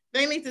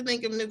 They need to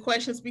think of new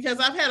questions because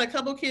I've had a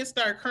couple kids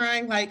start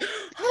crying like,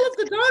 all of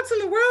the dogs in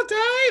the world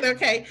died.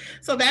 Okay,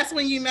 so that's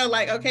when you know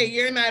like, okay,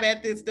 you're not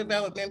at this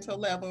developmental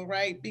level,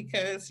 right?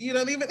 Because you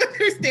don't even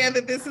understand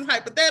that this is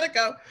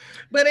hypothetical.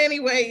 But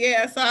anyway,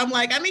 yeah, so I'm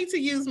like, I need to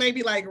use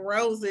maybe like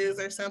roses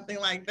or something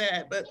like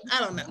that, but I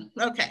don't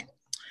know. Okay.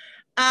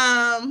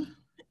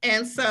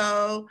 And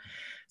so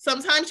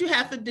sometimes you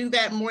have to do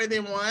that more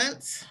than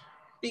once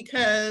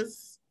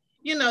because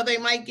you know, they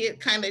might get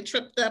kind of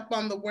tripped up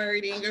on the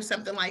wording or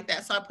something like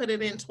that. So I put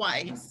it in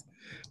twice.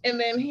 And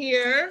then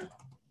here,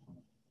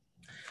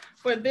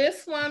 for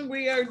this one,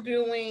 we are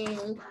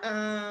doing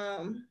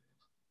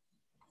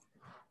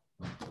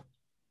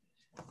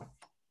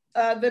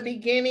the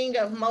beginning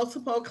of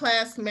multiple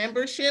class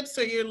membership.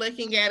 So you're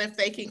looking at if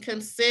they can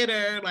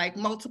consider like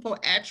multiple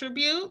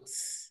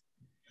attributes.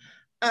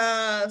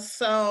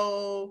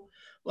 So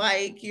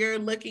like you're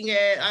looking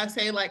at, I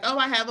say like, oh,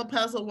 I have a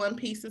puzzle, 1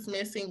 piece is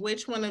missing.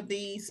 Which one of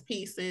these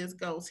pieces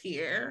goes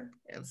here?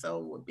 And so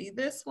it would be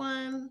this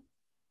one.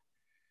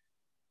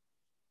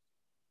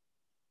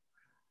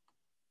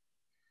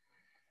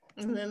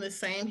 And then the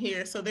same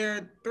here. So there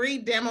are 3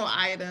 demo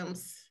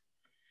items.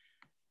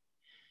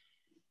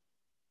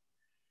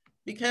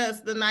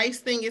 Because the nice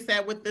thing is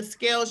that with the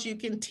scales, you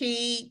can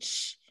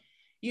teach,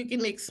 you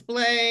can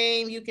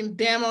explain, you can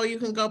demo, you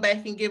can go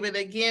back and give it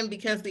again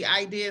because the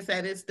idea is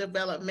that it's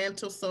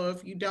developmental. So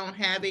if you don't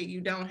have it, you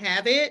don't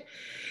have it.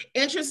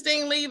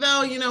 Interestingly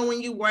though, you know,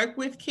 when you work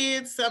with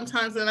kids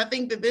sometimes, and I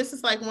think that this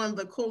is like one of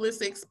the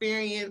coolest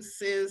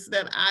experiences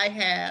that I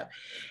have,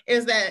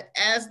 is that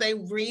as they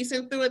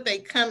reason through it, they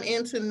come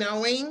into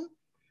knowing.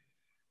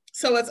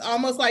 So it's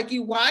almost like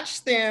you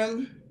watch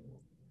them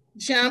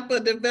jump a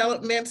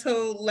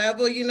developmental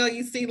level, you know,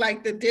 you see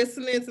like the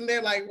dissonance and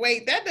they're like,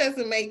 wait, that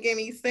doesn't make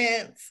any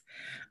sense.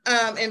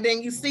 And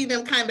then you see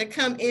them kind of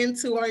come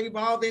into or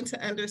evolve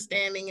into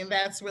understanding, and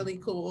that's really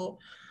cool.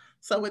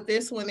 So with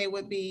this one, it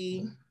would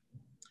be,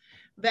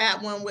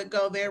 that one would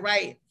go there,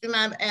 right? And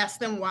I've asked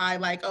them why,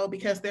 like, oh,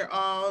 because they're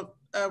all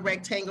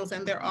rectangles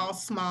and they're all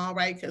small,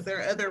 right? Because there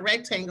are other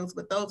rectangles,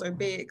 but those are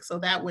big, so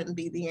that wouldn't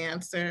be the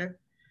answer.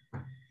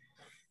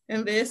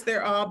 And this,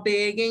 they're all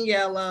big and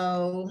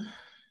yellow.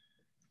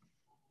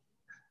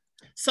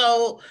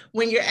 So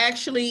when you're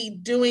actually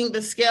doing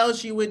the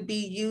scales, you would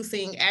be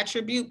using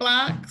attribute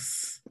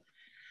blocks.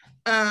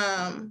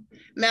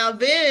 Now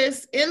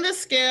this, in the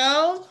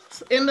scale,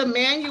 in the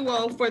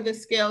manual for the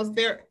scales,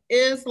 there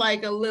is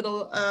like a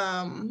little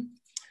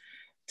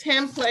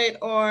template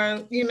or,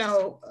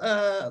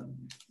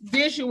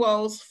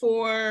 visuals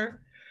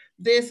for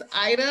this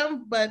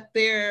item, but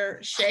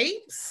they're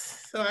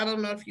shapes. So I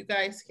don't know if you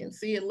guys can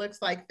see, it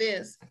looks like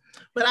this,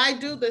 but I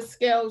do the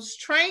scales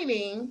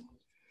training.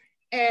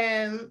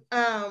 And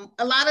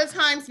a lot of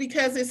times,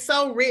 because it's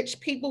so rich,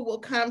 people will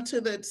come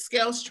to the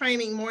scales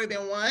training more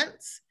than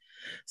once.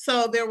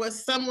 So there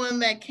was someone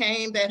that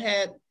came that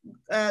had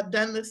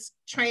done this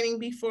training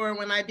before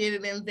when I did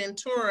it in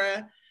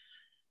Ventura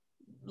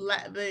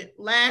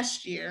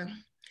last year.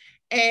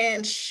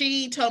 And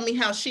she told me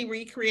how she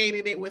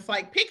recreated it with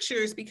like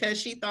pictures because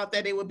she thought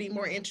that it would be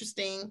more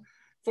interesting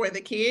for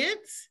the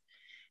kids.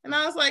 And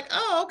I was like,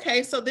 oh,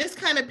 okay. So this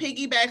kind of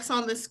piggybacks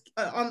on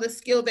the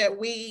skill that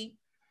we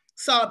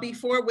saw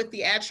before with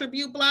the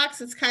attribute blocks.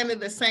 It's kind of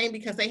the same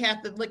because they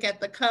have to look at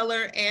the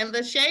color and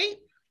the shape,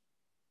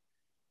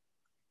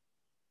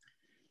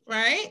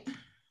 right?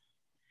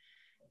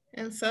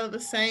 And so the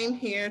same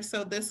here.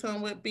 So this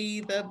one would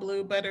be the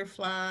blue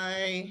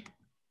butterfly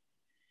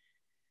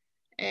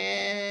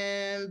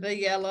and the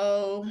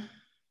yellow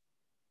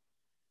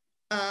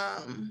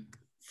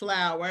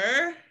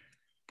flower.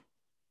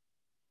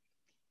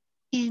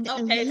 And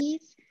okay.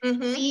 Allease,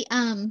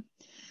 mm-hmm.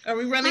 Are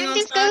we running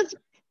on time?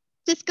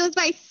 This goes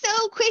by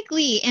so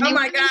quickly. And oh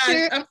my gosh,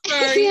 sure, I'm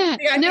sorry. Yeah,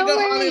 I no can go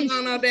worries. on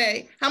and on all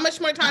day. How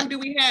much more time do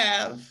we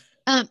have?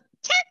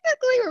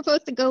 Technically, we're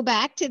supposed to go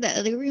back to the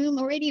other room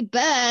already,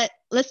 but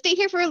let's stay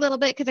here for a little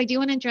bit because I do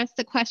want to address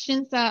the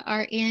questions that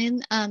are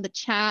in the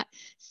chat.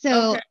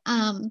 So,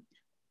 okay.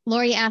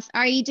 Lori asked,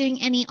 are you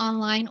doing any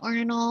online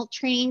ordinal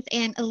trainings?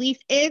 And Allease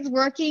is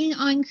working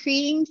on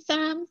creating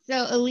some.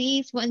 So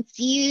Allease, once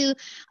you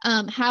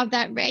have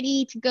that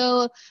ready to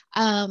go,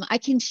 I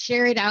can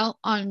share it out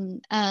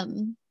on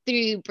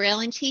through Braille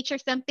and Teach or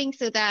something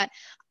so that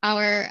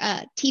our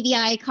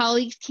TBI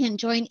colleagues can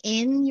join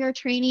in your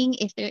training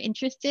if they're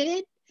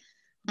interested.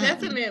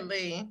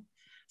 Definitely.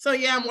 So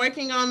yeah, I'm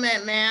working on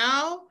that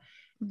now.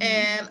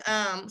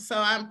 And so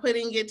I'm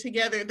putting it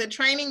together. The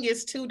training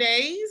is 2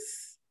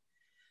 days.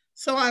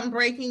 So I'm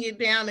breaking it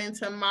down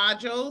into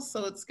modules.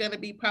 So it's going to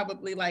be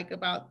probably like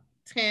about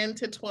 10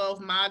 to 12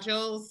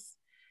 modules.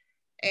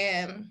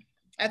 And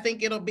I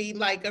think it'll be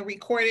like a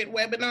recorded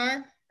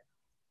webinar.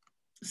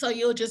 So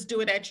you'll just do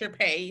it at your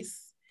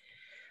pace.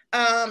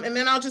 And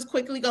then I'll just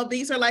quickly go,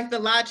 these are like the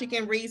logic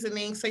and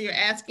reasoning. So you're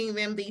asking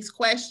them these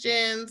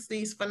questions,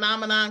 these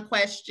phenomenon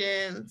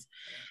questions.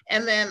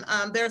 And then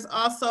there's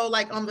also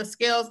like on the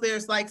scales,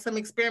 there's like some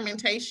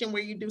experimentation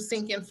where you do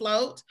sink and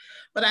float,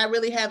 but I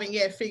really haven't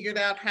yet figured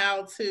out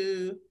how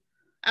to,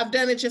 I've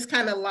done it just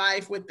kind of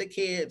live with the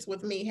kids,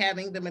 with me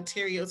having the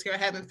materials here. I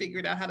haven't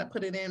figured out how to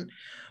put it in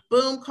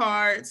boom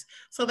cards.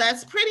 So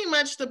that's pretty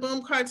much the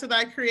boom cards that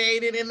I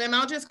created. And then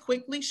I'll just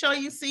quickly show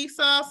you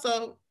Seesaw.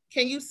 So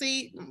can you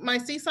see my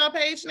Seesaw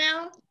page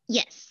now?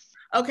 Yes.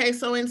 Okay,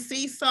 so in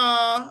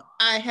Seesaw,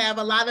 I have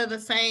a lot of the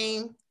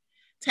same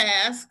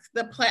tasks.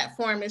 The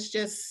platform is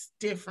just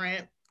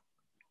different.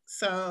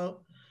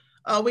 So,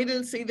 we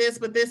didn't see this,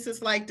 but this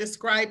is like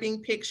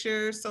describing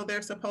pictures. So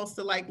they're supposed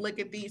to like look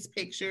at these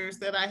pictures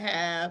that I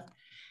have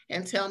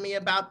and tell me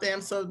about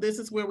them. So this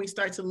is where we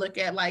start to look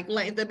at like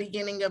the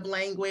beginning of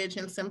language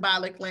and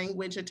symbolic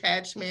language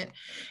attachment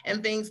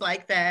and things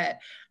like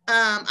that.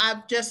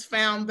 I've just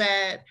found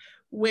that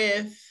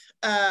with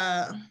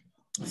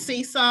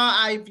Seesaw,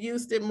 I've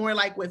used it more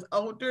like with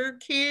older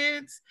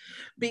kids,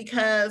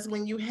 because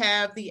when you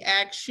have the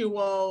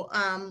actual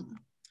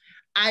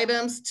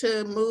items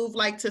to move,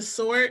 like to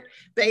sort,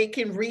 they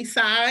can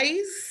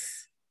resize.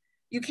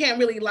 You can't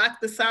really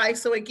lock the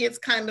size, so it gets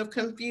kind of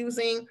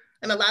confusing.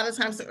 And a lot of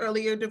times the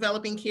earlier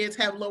developing kids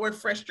have lower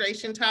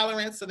frustration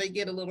tolerance, so they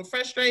get a little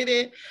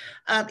frustrated.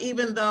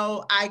 Even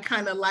though I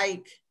kind of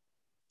like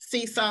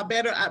Seesaw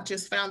better, I've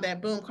just found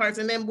that boom cards.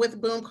 And then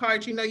with boom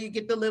cards, you know, you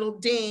get the little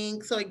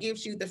ding, so it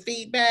gives you the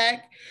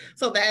feedback.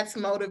 So that's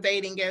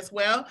motivating as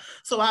well.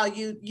 So I'll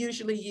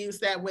usually use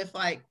that with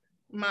like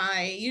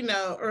my, you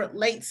know, or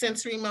late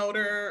sensory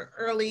motor,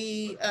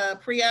 early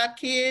pre-op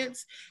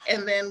kids.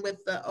 And then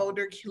with the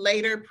older,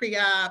 later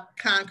pre-op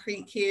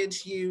concrete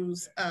kids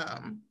use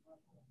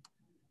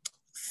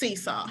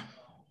Seesaw.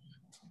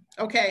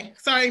 Okay,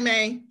 sorry,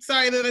 May.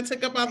 Sorry that I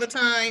took up all the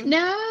time.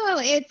 No,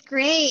 it's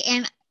great.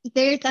 And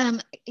there's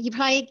you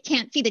probably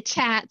can't see the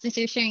chat since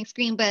you're sharing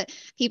screen, but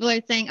people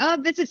are saying, oh,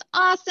 this is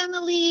awesome,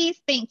 Allease,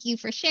 thank you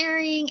for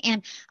sharing.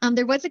 And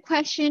there was a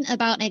question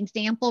about an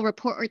example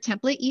report or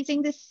template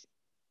using this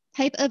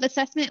type of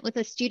assessment with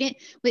a student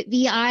with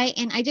VI,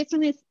 and I just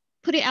want to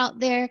put it out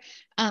there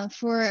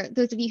for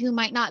those of you who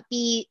might not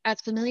be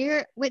as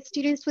familiar with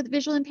students with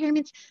visual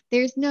impairments.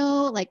 There's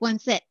no like one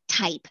set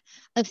type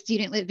of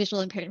student with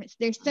visual impairments.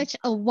 There's such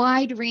a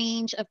wide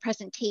range of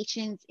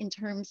presentations in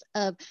terms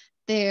of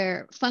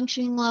their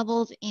functioning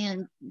levels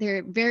and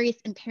their various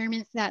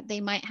impairments that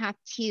they might have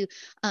to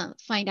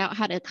find out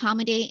how to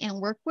accommodate and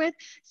work with.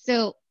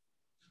 So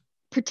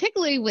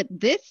particularly with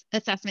this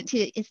assessment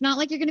too, it's not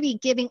like you're going to be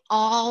giving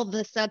all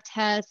the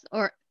subtests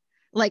or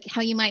like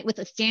how you might with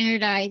a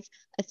standardized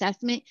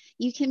assessment.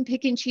 You can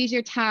pick and choose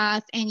your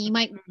tasks, and you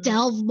might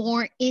delve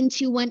more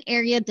into one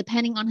area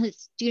depending on how the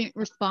student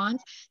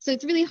responds. So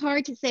it's really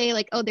hard to say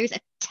like, oh, there's a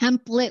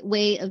template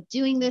way of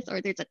doing this, or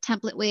there's a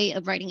template way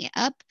of writing it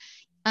up.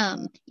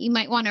 You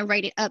might want to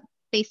write it up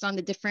based on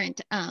the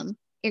different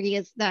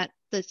areas that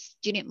the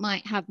student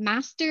might have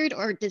mastered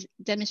or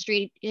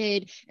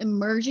demonstrated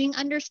emerging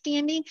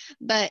understanding.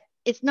 But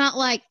it's not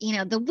like, you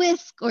know, the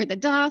WISC or the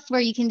DOS where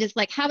you can just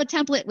like have a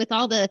template with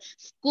all the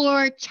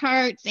score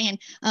charts and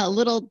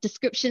little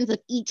descriptions of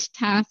each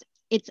task.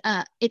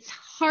 It's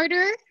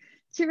harder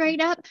to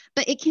write up,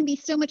 but it can be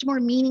so much more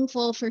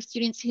meaningful for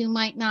students who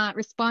might not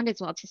respond as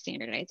well to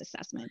standardized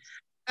assessments.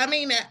 I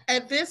mean,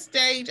 at this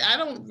stage, I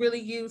don't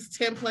really use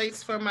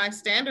templates for my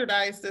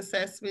standardized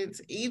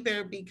assessments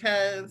either,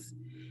 because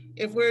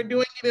if we're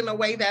doing it in a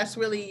way that's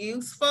really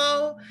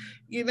useful,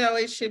 you know,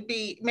 it should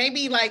be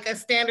maybe like a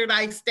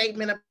standardized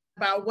statement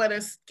about what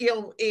a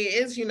skill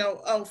is, you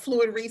know, oh,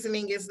 fluid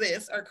reasoning is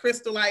this, or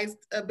crystallized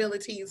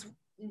abilities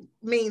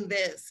mean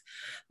this.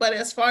 But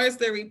as far as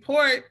the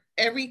report,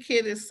 every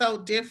kid is so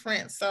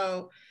different.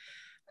 So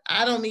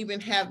I don't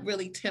even have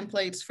really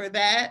templates for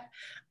that.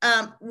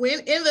 When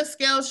in the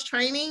scales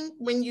training,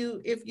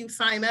 if you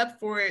sign up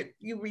for it,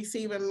 you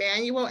receive a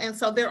manual. And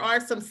so there are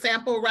some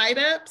sample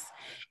write-ups.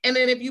 And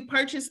then if you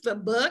purchase the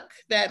book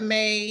that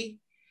May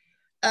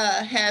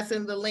has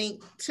in the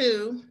link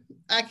too,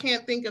 I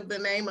can't think of the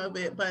name of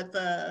it, but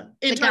the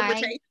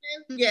interpretation,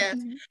 yes.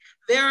 Mm-hmm.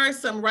 There are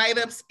some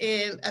write-ups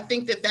in, I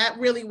think that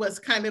really was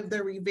kind of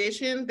the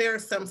revision. There are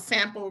some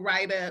sample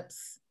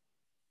write-ups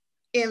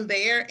in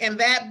there, and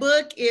that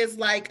book is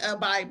like a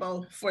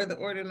Bible for the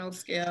ordinal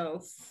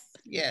scales.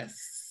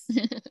 Yes.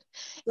 So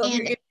if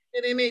you're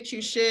interested in it,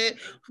 you should.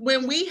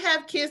 When we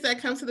have kids that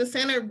come to the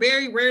center,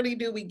 very rarely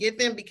do we get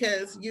them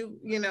because you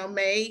know,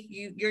 May,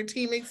 your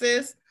team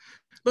exists.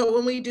 But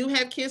when we do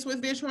have kids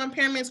with visual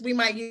impairments, we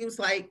might use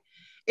like,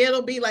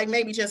 it'll be like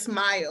maybe just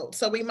mild.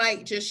 So we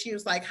might just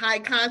use like high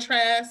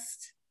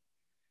contrast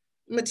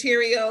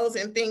materials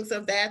and things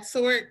of that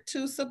sort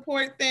to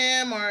support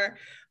them, or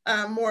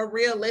more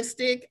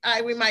realistic.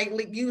 We might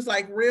use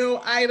like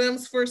real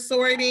items for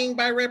sorting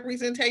by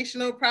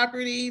representational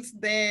properties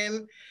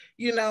than,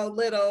 you know,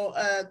 little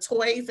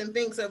toys and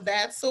things of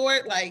that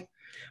sort. Like,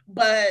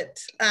 but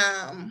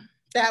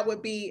that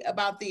would be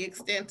about the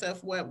extent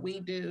of what we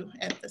do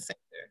at the center.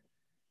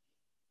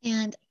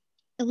 And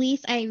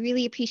Allease, I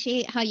really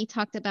appreciate how you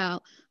talked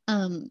about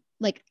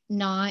like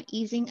not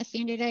using a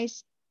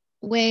standardized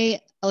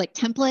way, like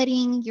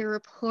templating your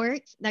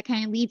reports. That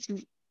kind of leads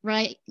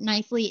right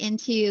nicely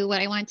into what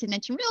I wanted to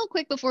mention real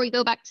quick before we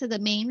go back to the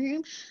main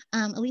room.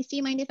 Allease, do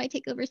you mind if I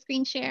take over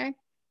screen share?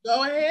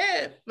 Go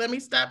ahead. Let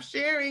me stop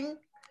sharing.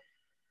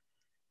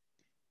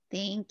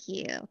 Thank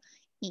you.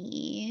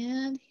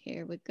 And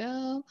here we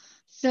go.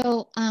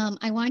 So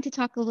I wanted to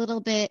talk a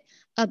little bit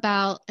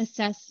about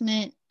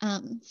assessment,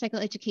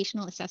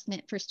 psychoeducational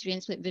assessment for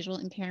students with visual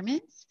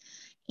impairments.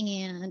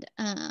 And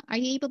are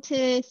you able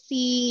to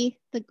see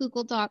the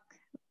Google Doc,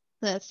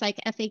 the Psych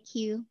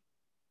FAQ?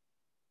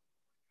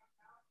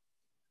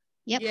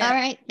 Yep. Yeah. All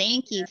right.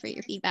 Thank you for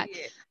your feedback.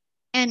 Yeah.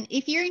 And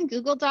if you're in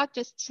Google Doc,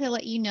 just to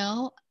let you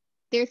know,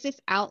 there's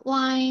this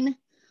outline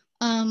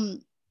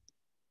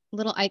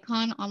little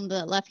icon on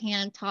the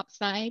left-hand top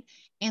side.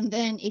 And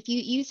then if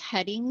you use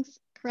headings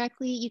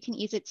correctly, you can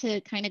use it to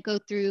kind of go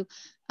through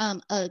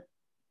a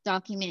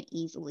document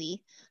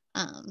easily.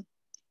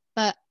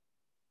 But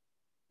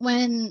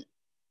when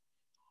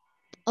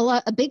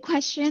a big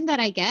question that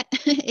I get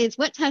is,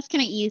 what test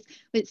can I use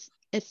with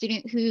a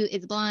student who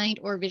is blind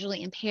or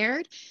visually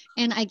impaired?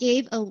 And I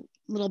gave a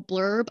little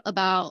blurb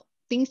about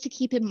things to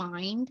keep in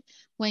mind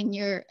when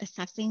you're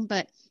assessing.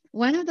 But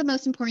one of the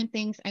most important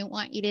things I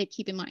want you to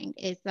keep in mind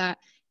is that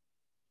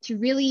to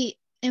really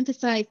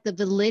emphasize the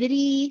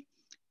validity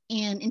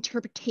and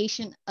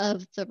interpretation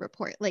of the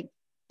report. Like,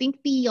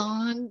 think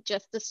beyond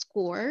just the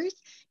scores,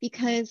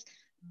 because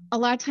a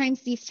lot of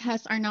times these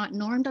tests are not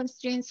normed on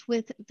students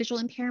with visual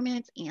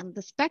impairments, and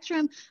the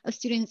spectrum of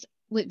students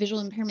with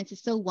visual impairments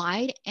is so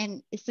wide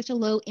and it's such a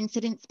low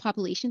incidence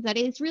population that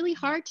it is really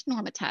hard to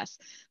norm a test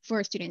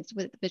for students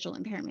with visual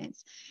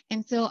impairments.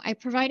 And so I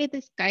provided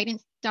this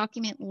guidance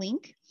document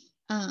link.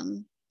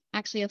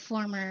 Actually, a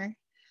former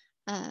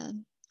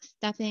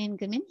Stephen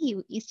Nguyen,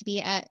 he used to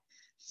be at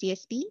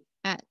CSB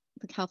at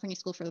the California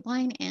School for the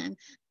Blind, and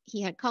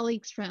he had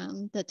colleagues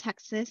from the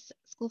Texas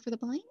School for the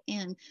Blind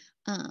and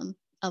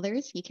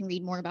others. You can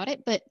read more about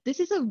it, but this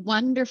is a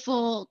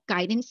wonderful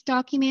guidance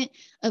document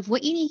of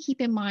what you need to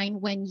keep in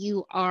mind when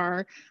you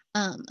are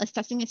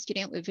assessing a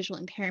student with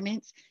visual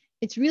impairments.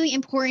 It's really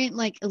important,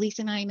 like Allease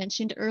and I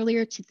mentioned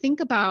earlier, to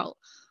think about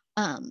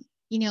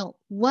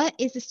what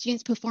is the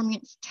student's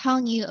performance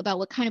telling you about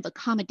what kind of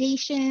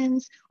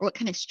accommodations or what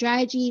kind of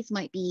strategies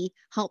might be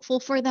helpful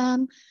for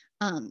them,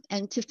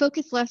 and to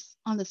focus less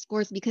on the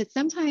scores, because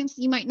sometimes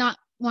you might not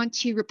want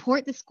to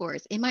report the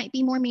scores. It might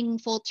be more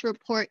meaningful to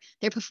report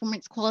their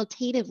performance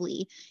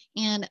qualitatively.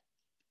 And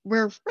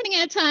we're running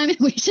out of time.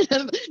 We should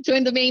have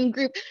joined the main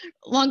group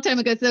a long time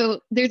ago.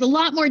 So there's a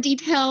lot more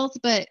details,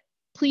 but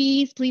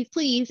please, please,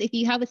 please, if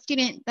you have a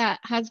student that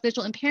has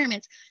visual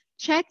impairments,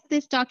 check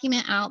this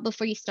document out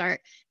before you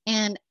start.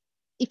 And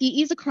if you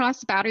use a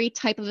cross-battery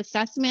type of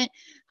assessment,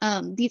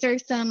 these are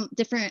some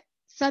different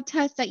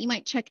subtests that you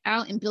might check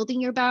out in building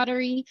your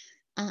battery.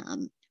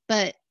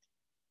 But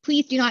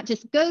please do not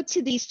just go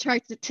to these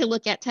charts to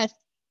look at tests.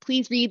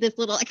 Please read this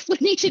little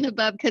explanation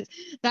above, because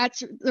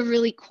that's the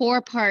really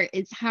core part,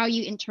 is how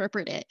you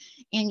interpret it.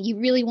 And you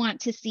really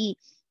want to see,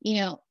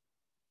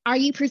 are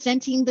you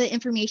presenting the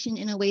information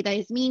in a way that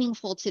is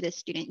meaningful to the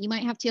student? You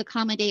might have to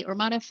accommodate or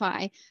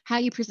modify how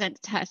you present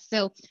the test.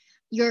 So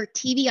your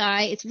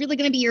TVI is really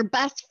going to be your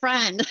best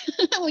friend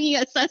when you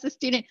assess a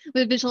student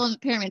with visual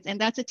impairments.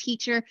 And that's a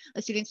teacher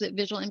of students with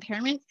visual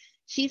impairments.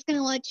 She's going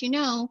to let you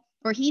know,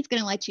 or he's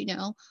going to let you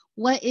know,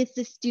 what is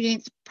the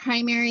student's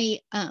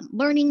primary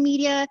learning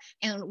media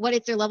and what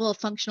is their level of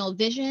functional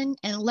vision,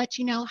 and let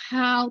you know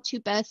how to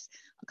best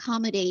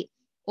accommodate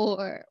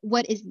or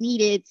what is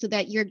needed, so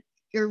that you're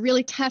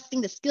really testing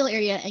the skill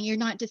area and you're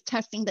not just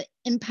testing the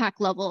impact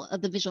level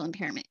of the visual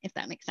impairment, if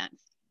that makes sense.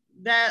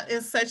 That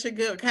is such a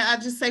good, can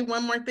I just say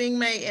one more thing,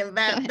 May? And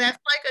that's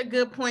like a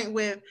good point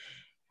with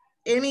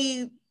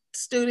any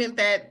student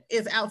that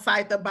is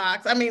outside the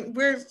box. I mean,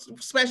 we're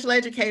special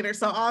educators,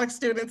 so all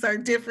students are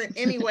different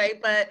anyway,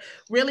 but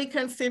really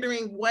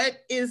considering what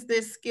is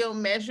this skill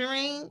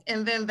measuring,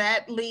 and then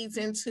that leads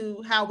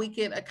into how we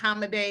can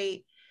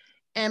accommodate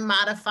and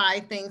modify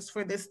things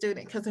for this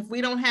student. Because if we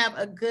don't have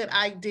a good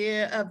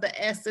idea of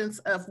the essence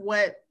of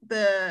what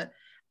the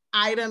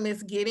item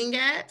is getting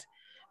at,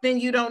 then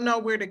you don't know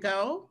where to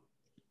go.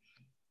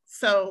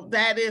 So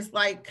that is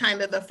like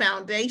kind of the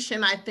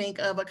foundation, I think,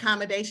 of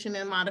accommodation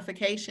and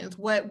modifications.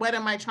 What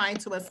am I trying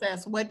to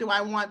assess? What do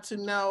I want to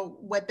know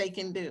what they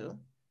can do?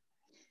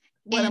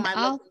 What am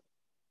I looking?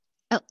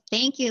 Oh,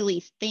 thank you,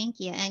 Allease. Thank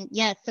you. And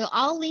yes, so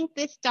I'll link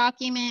this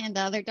document and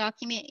the other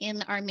document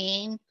in our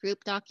main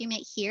group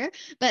document here.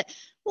 But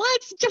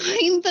let's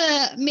join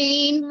the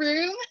main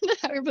room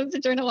that we were supposed to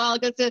join a while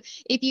ago. So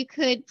if you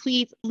could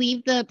please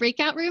leave the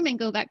breakout room and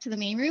go back to the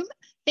main room.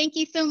 Thank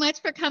you so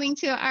much for coming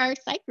to our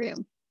psych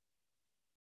room.